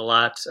traveled a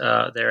lot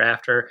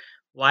thereafter.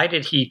 Why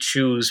did he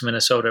choose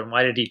Minnesota, and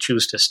why did he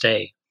choose to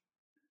stay?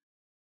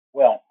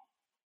 Well,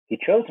 he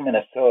chose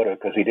Minnesota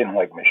because he didn't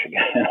like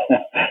Michigan.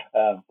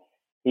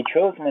 He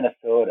chose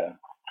Minnesota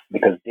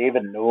because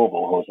David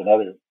Noble, who was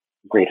another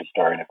great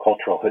historian, a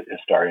cultural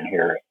historian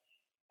here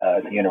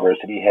at the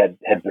university, had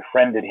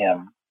befriended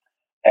him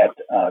at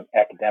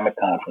academic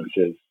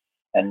conferences,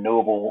 and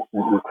Noble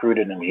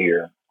recruited him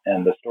here.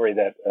 And the story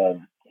that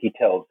he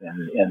tells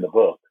in the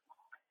book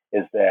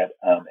is that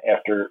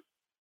after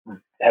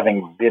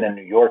having been in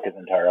New York his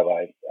entire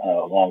life,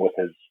 along with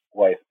his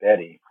wife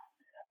Betty,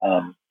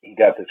 he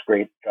got this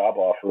great job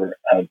offer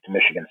to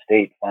Michigan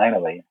State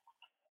finally,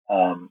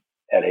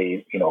 at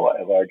a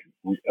large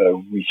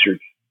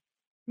research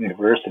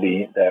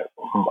university that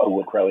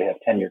would probably have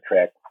tenure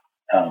track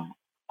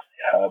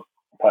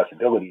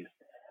possibilities.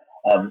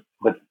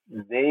 But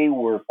they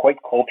were quite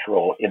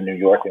cultural in New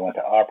York. They went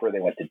to opera,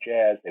 they went to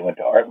jazz, they went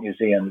to art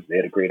museums, they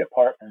had a great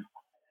apartment.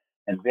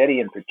 And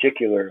Betty in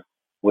particular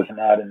was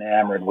not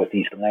enamored with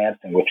East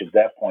Lansing, which at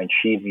that point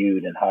she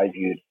viewed and High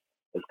viewed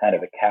as kind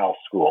of a cow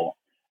school,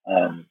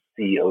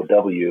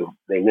 COW.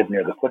 They lived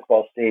near the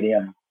football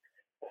stadium.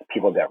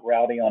 People got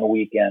rowdy on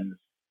weekends,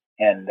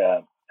 and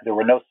there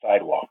were no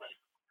sidewalks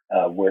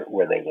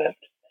where they lived.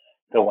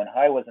 So when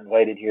High was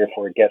invited here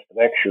for a guest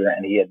lecture,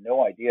 and he had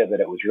no idea that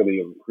it was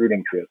really a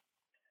recruiting trip,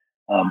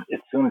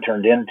 it soon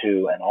turned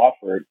into an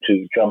offer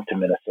to jump to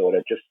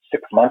Minnesota just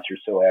 6 months or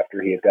so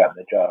after he had gotten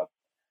the job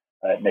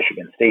at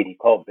Michigan State. He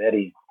called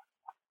Betty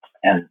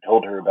and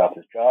told her about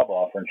this job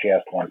offer, and she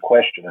asked one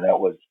question, and that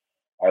was,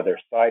 are there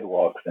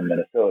sidewalks in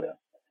Minnesota?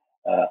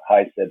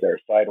 High said there are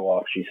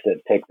sidewalks. She said,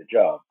 take the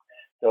job.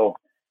 So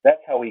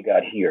that's how he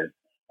got here.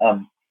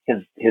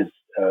 His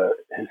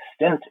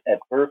stint at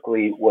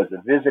Berkeley was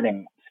a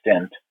visiting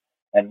stint,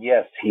 and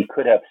yes, he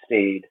could have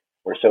stayed,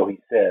 or so he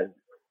says,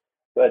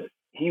 but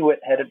he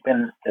had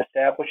been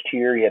established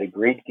here. He had a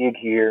great gig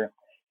here.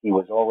 He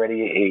was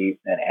already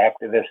an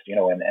activist,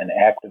 an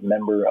active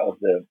member of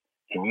the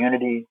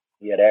community.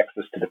 He had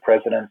access to the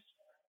presidents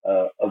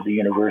of the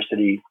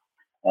university.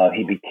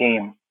 He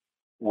became,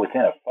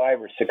 within a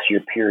 5 or 6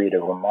 year period, a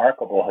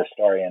remarkable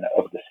historian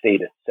of the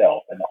state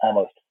itself, and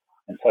almost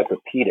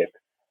encyclopedic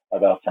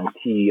about some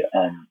key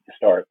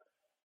historic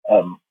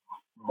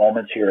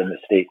moments here in the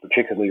state,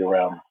 particularly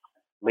around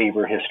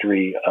labor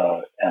history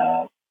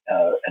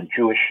and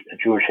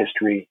Jewish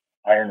history,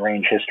 Iron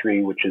Range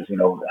history, which is the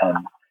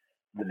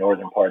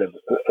northern part of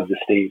the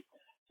state.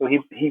 So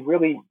he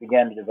really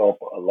began to develop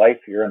a life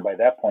here, and by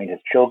that point, his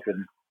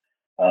children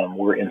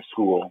were in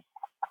school,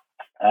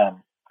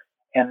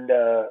 and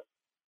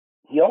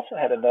he also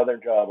had another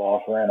job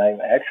offer, and I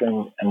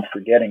actually am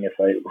forgetting if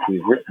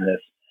we've written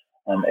this.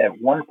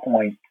 At one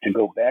point, to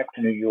go back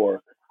to New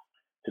York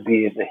to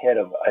be the head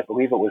of, I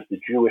believe it was the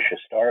Jewish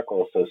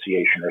Historical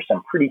Association, or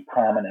some pretty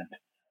prominent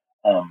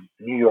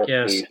New York.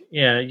 Yes,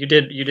 yeah, you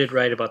did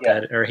write about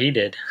that, or he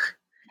did.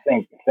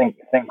 Think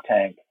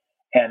tank,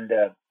 and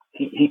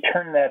he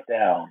turned that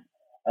down.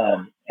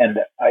 And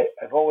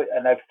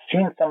I've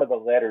seen some of the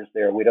letters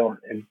there. We don't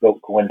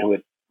go into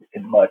it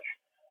much.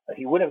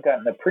 He would have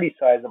gotten a pretty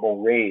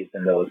sizable raise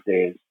in those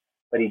days,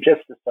 but he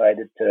just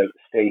decided to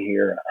stay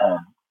here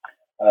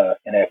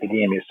in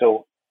academia.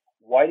 So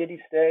why did he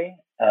stay?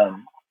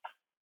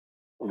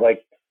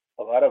 Like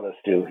a lot of us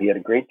do, he had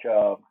a great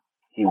job.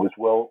 He was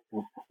well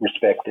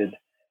respected.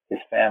 His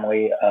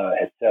family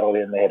had settled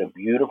in. They had a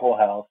beautiful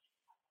house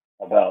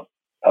about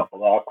a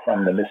block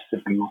from the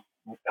Mississippi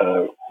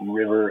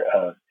River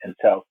in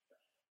South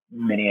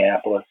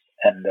Minneapolis,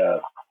 and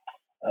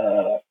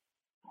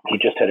he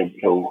just had a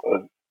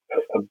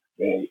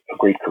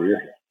great career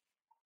here.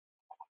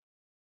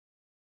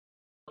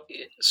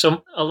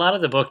 So a lot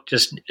of the book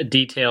just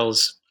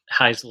details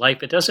High's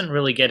life. It doesn't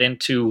really get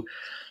into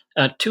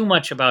too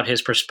much about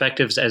his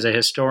perspectives as a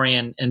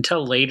historian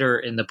until later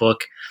in the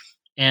book.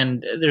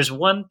 And there's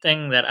one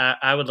thing that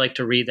I would like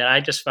to read that I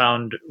just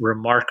found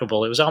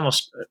remarkable. It was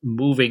almost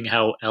moving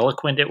how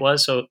eloquent it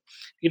was. So if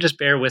you just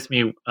bear with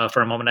me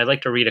for a moment, I'd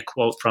like to read a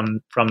quote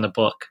from the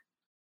book.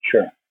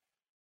 Sure.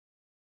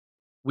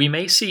 We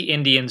may see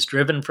Indians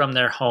driven from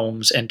their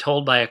homes and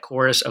told by a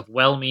chorus of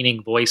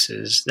well-meaning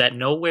voices that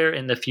nowhere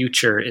in the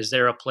future is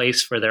there a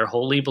place for their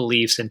holy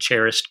beliefs and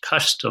cherished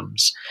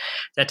customs,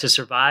 that to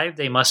survive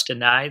they must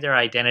deny their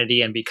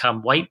identity and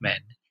become white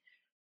men.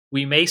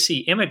 We may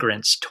see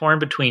immigrants torn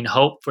between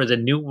hope for the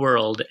new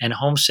world and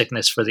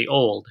homesickness for the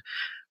old,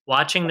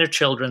 watching their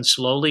children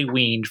slowly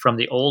weaned from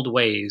the old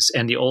ways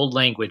and the old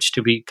language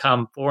to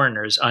become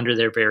foreigners under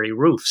their very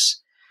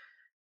roofs.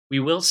 We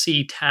will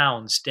see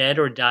towns dead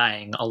or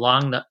dying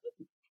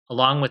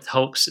along with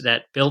hopes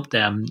that built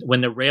them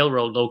when the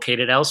railroad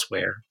located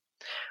elsewhere.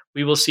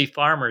 We will see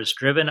farmers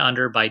driven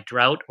under by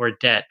drought or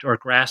debt or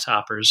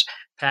grasshoppers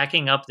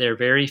packing up their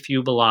very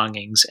few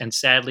belongings and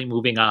sadly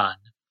moving on.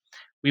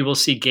 We will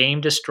see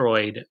game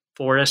destroyed,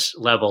 forests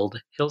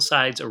leveled,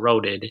 hillsides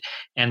eroded,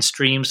 and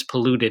streams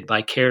polluted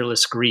by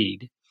careless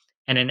greed.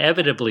 And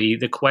inevitably,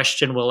 the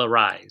question will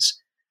arise,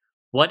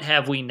 what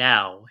have we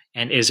now,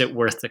 and is it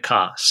worth the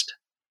cost?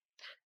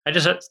 I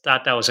just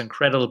thought that was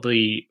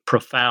incredibly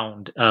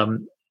profound.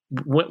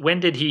 When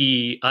did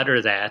he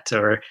utter that,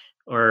 or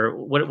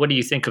what do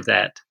you think of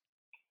that?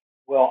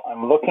 Well,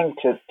 I'm looking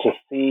to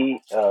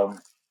see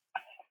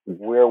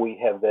where we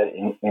have that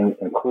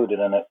included,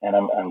 and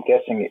I'm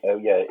guessing,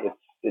 yeah,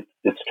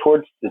 it's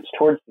towards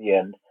the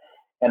end,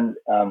 and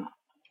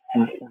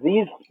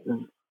these,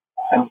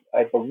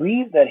 I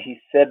believe that he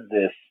said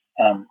this.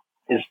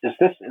 Is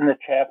this in the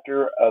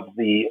chapter of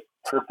the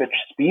Perpich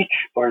speech,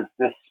 or is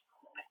this?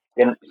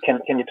 Can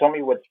you tell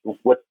me what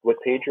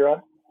page you're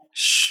on?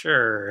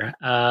 Sure.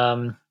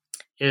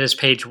 It is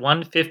page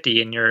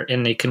 150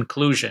 in the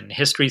conclusion,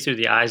 History Through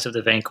the Eyes of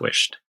the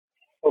Vanquished.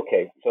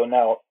 Okay, so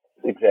now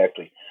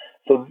exactly.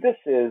 So this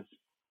is,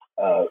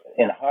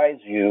 in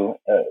High's view,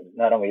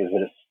 not only is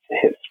it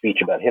a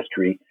speech about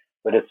history,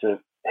 but it's a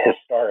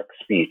historic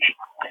speech.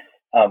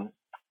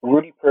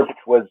 Rudy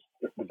Perpich was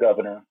the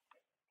governor.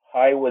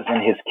 High was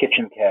in his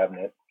kitchen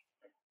cabinet.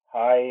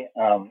 High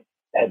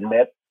had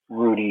met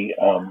Rudy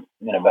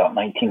in about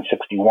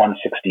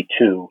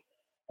 1961-62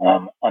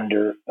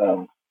 under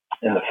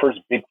in the first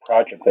big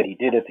project that he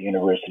did at the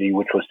university,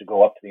 which was to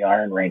go up to the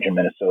Iron Range in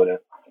Minnesota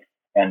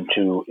and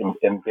to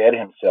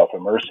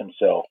immerse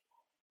himself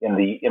in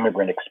the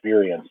immigrant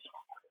experience.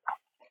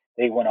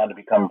 They went on to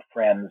become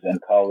friends and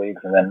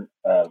colleagues, and then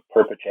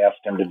Perpich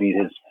asked him to be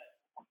his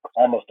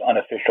almost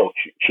unofficial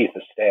chief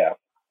of staff.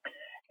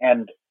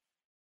 And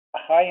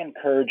High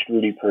encouraged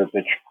Rudy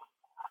Perpich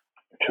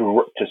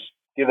to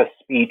give a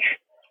speech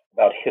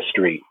about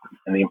history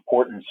and the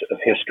importance of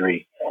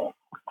history.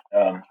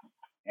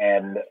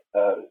 And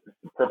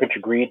Perpich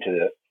agreed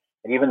to it.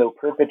 And even though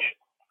Perpich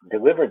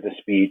delivered the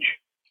speech,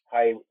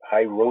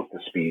 High wrote the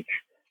speech.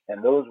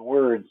 And those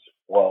words,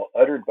 while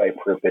uttered by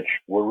Perpich,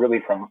 were really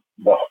from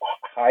the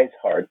High's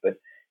heart. But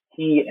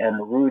he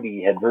and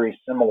Rudy had very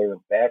similar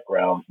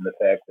backgrounds in the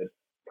fact that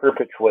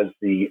Perpich was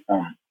the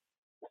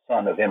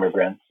son of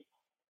immigrants,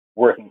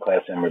 working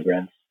class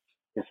immigrants.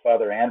 His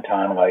father,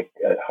 Anton, like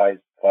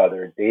High's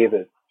father,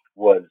 David,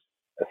 was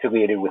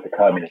affiliated with the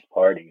Communist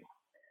Party.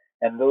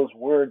 And those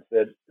words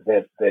that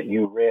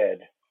you read,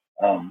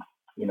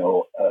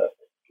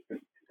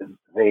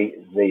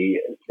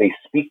 they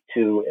speak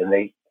to and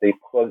they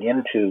plug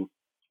into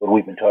what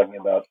we've been talking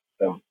about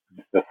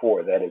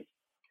before. That is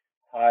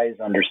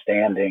High's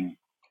understanding,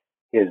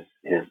 his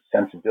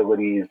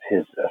sensibilities,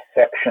 his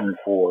affection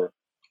for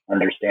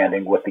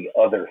understanding what the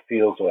other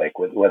feels like,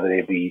 whether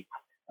they be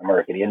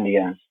American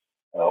Indians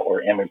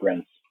or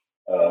immigrants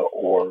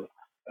or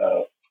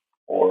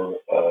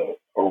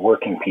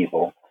working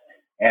people.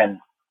 And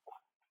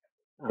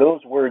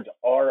those words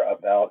are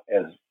about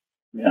as,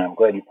 I'm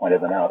glad you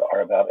pointed them out, are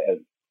about as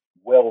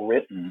well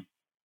written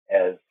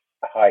as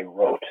High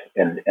wrote.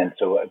 And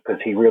so,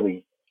 because he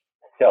really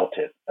felt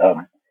it.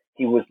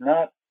 He was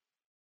not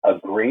a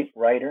great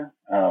writer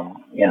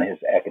in his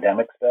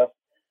academic stuff.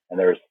 And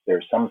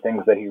there's some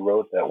things that he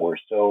wrote that were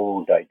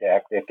so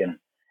didactic and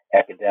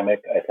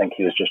academic. I think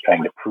he was just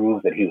trying to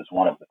prove that he was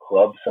one of the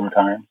club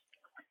sometimes.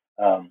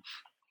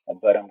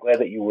 But I'm glad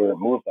that you were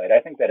moved by it. I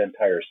think that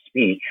entire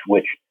speech,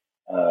 which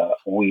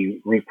we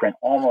reprint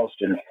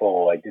almost in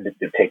full, I did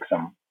take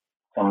some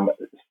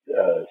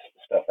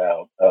stuff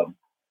out,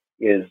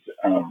 is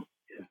a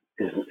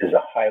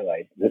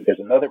highlight. There's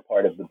another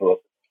part of the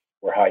book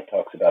where High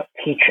talks about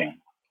teaching,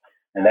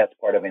 and that's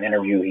part of an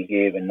interview he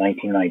gave in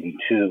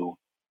 1992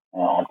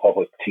 on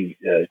public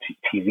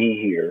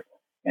TV here,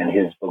 and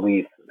his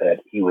belief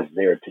that he was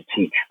there to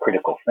teach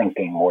critical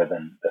thinking more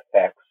than the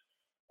facts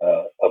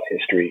of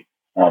history.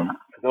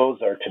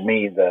 Those are, to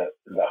me, the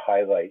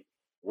highlight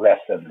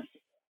lessons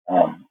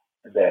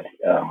that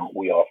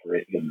we offer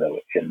in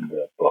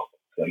the book.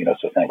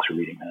 So thanks for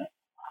reading that.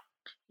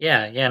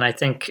 Yeah, and I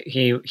think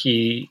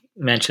he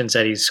mentions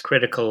that he's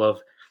critical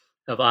of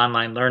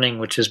online learning,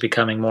 which is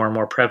becoming more and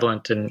more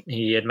prevalent, and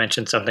he had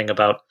mentioned something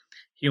about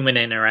human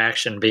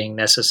interaction being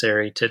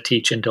necessary to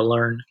teach and to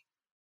learn.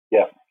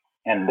 Yeah,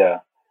 and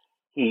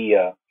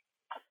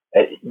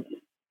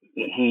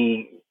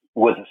he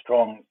was a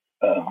strong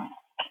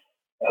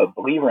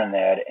believer in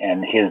that,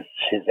 and his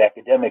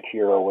academic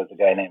hero was a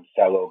guy named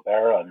Salo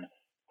Baron,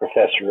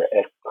 professor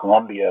at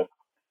Columbia,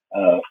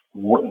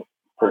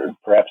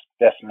 perhaps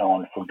best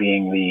known for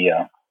being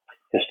the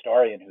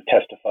historian who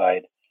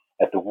testified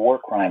at the war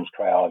crimes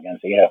trial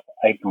against A.F.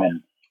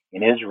 Eichmann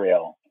in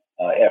Israel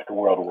after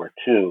World War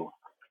II.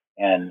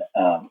 And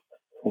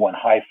when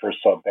High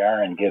first saw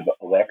Baron give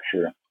a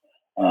lecture,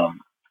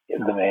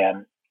 the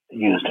man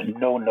used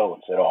no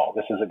notes at all.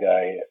 This is a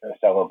guy,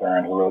 Salo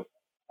Baron, who wrote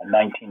a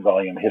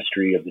 19-volume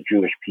history of the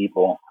Jewish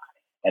people,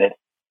 and it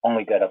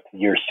only got up to the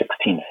year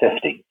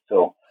 1650.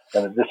 So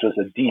this was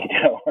a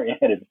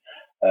detail-oriented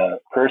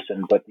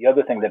person. But the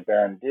other thing that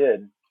Baron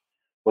did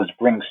was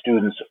bring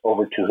students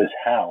over to his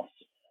house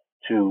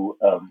to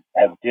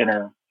have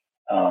dinner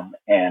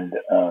and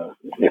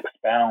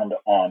expound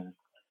on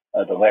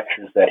the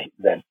lectures that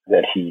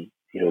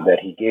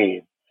he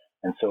gave.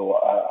 And so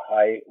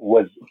Hai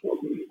was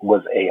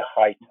a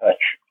high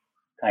touch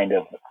kind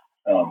of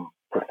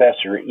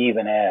professor,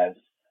 even as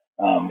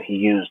he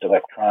used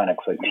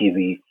electronics like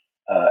TV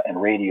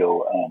and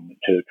radio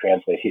to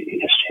translate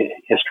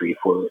history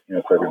for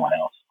everyone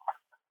else.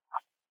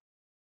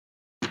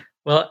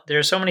 Well, there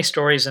are so many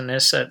stories in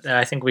this that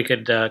I think we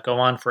could go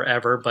on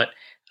forever, but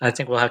I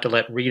think we'll have to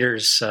let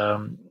readers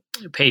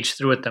page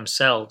through it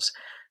themselves.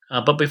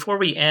 But before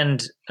we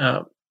end,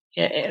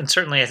 and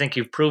certainly I think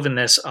you've proven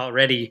this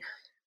already,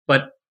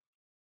 but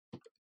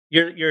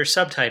your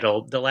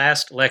subtitle, "The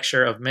Last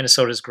Lecture of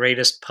Minnesota's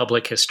Greatest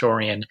Public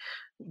Historian."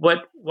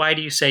 Why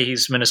do you say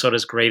he's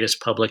Minnesota's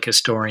greatest public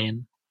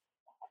historian?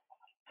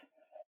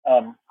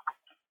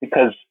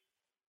 Because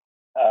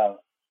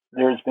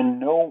there's been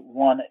no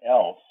one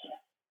else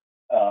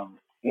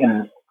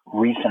in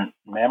recent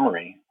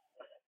memory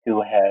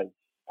who has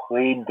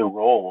played the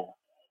role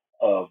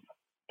of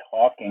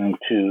talking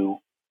to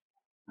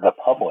the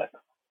public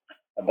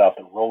about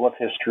the role of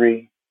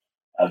history,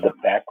 the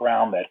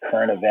background that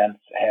current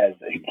events has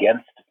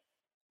against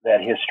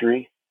that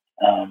history,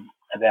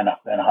 than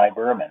Hai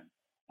Berman.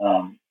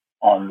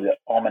 On the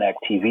Almanac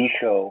TV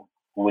show,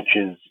 which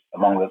is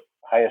among the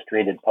highest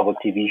rated public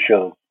TV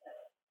shows,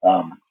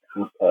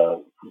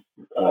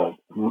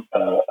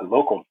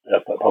 local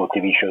public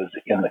TV shows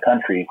in the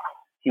country,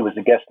 he was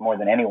a guest more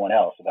than anyone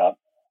else, about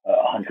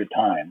 100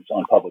 times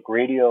on public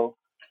radio,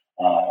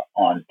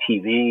 on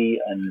TV,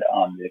 and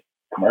on the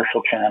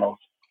commercial channels.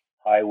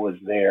 Hai was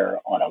there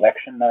on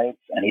election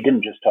nights, and he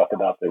didn't just talk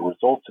about the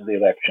results of the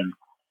election.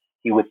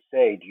 He would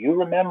say, "Do you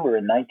remember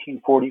in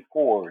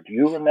 1944? Do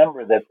you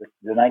remember that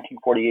the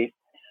 1948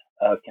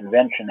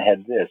 convention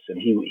had this?" And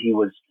he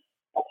was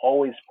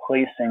always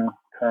placing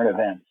current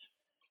events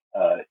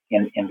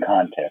in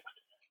context.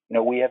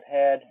 We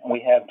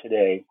have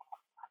today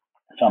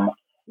some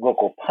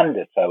local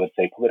pundits, I would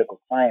say, political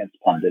science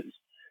pundits,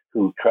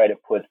 who try to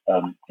put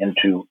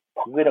into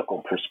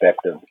political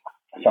perspective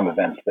some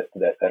events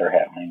that are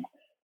happening.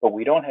 But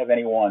we don't have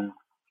anyone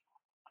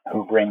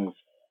who brings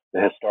the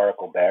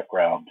historical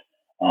background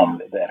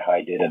that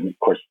Hai did. And of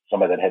course,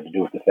 some of that had to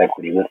do with the fact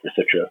that he lived for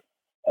such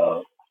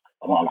a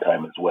long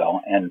time as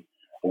well. And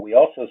we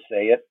also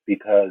say it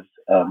because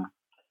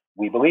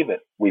we believe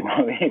it. We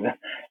believe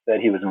that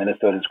he was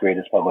Minnesota's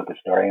greatest public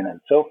historian. And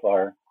so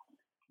far,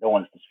 no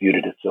one's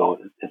disputed it. So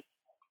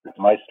it's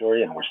my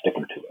story, and we're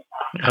sticking to it.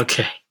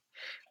 Okay.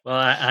 Well,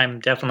 I'm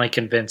definitely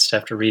convinced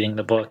after reading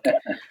the book.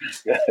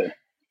 Good.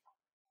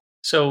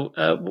 So,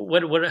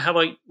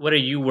 what are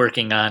you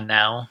working on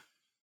now?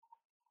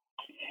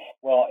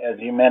 Well, as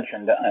you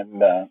mentioned,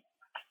 I'm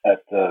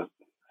at the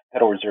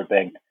Federal Reserve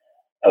Bank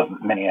of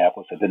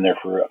Minneapolis. I've been there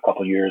for a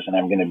couple of years, and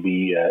I'm going to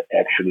be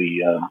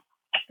actually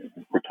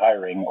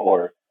retiring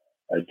or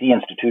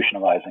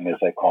deinstitutionalizing, as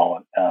I call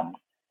it,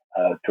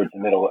 towards the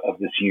middle of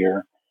this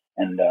year.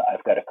 And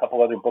I've got a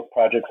couple other book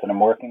projects that I'm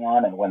working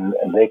on, and when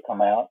they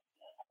come out,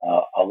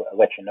 I'll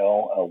let you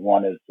know.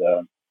 One is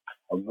a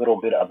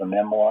little bit of a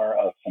memoir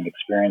of some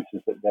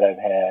experiences that I've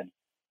had.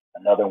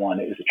 Another one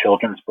is a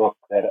children's book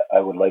that I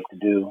would like to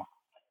do.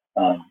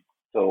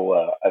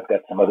 So I've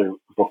got some other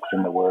books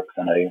in the works,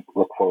 and I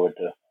look forward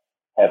to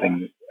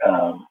having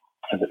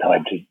the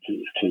time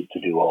to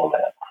do all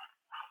that.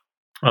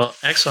 Well,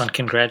 excellent.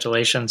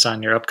 Congratulations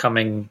on your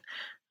upcoming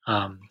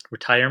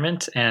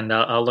retirement, and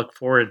I'll look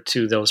forward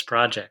to those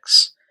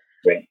projects.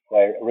 Great.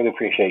 Well, I really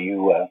appreciate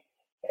you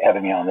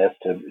having me on this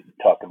to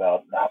talk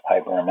about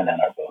Hai Berman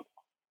and our book.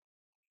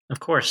 Of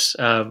course.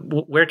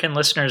 Where can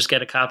listeners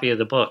get a copy of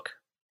the book?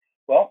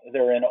 Well,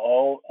 they're in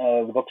all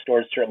the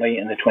bookstores, certainly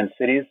in the Twin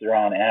Cities. They're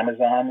on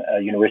Amazon.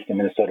 University of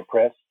Minnesota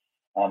Press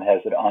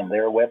has it on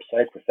their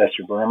website,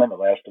 Professor Berman, The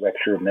Last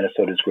Lecture of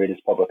Minnesota's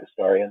Greatest Public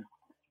Historian.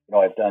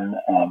 I've done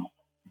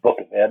book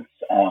events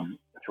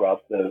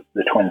throughout the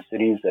Twin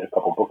Cities at a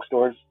couple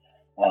bookstores,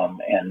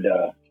 and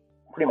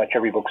pretty much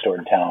every bookstore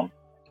in town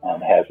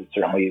has it.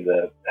 Certainly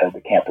the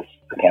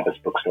campus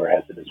bookstore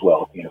has it as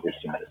well at the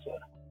University of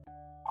Minnesota.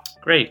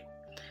 Great.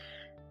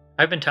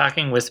 I've been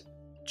talking with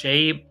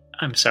Jay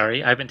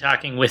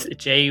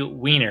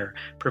Weiner,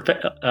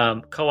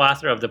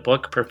 co-author of the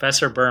book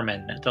Professor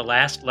Berman, The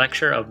Last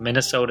Lecture of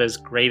Minnesota's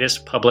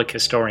Greatest Public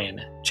Historian.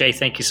 Jay,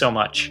 thank you so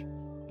much.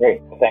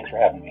 Great. Well, thanks for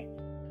having me.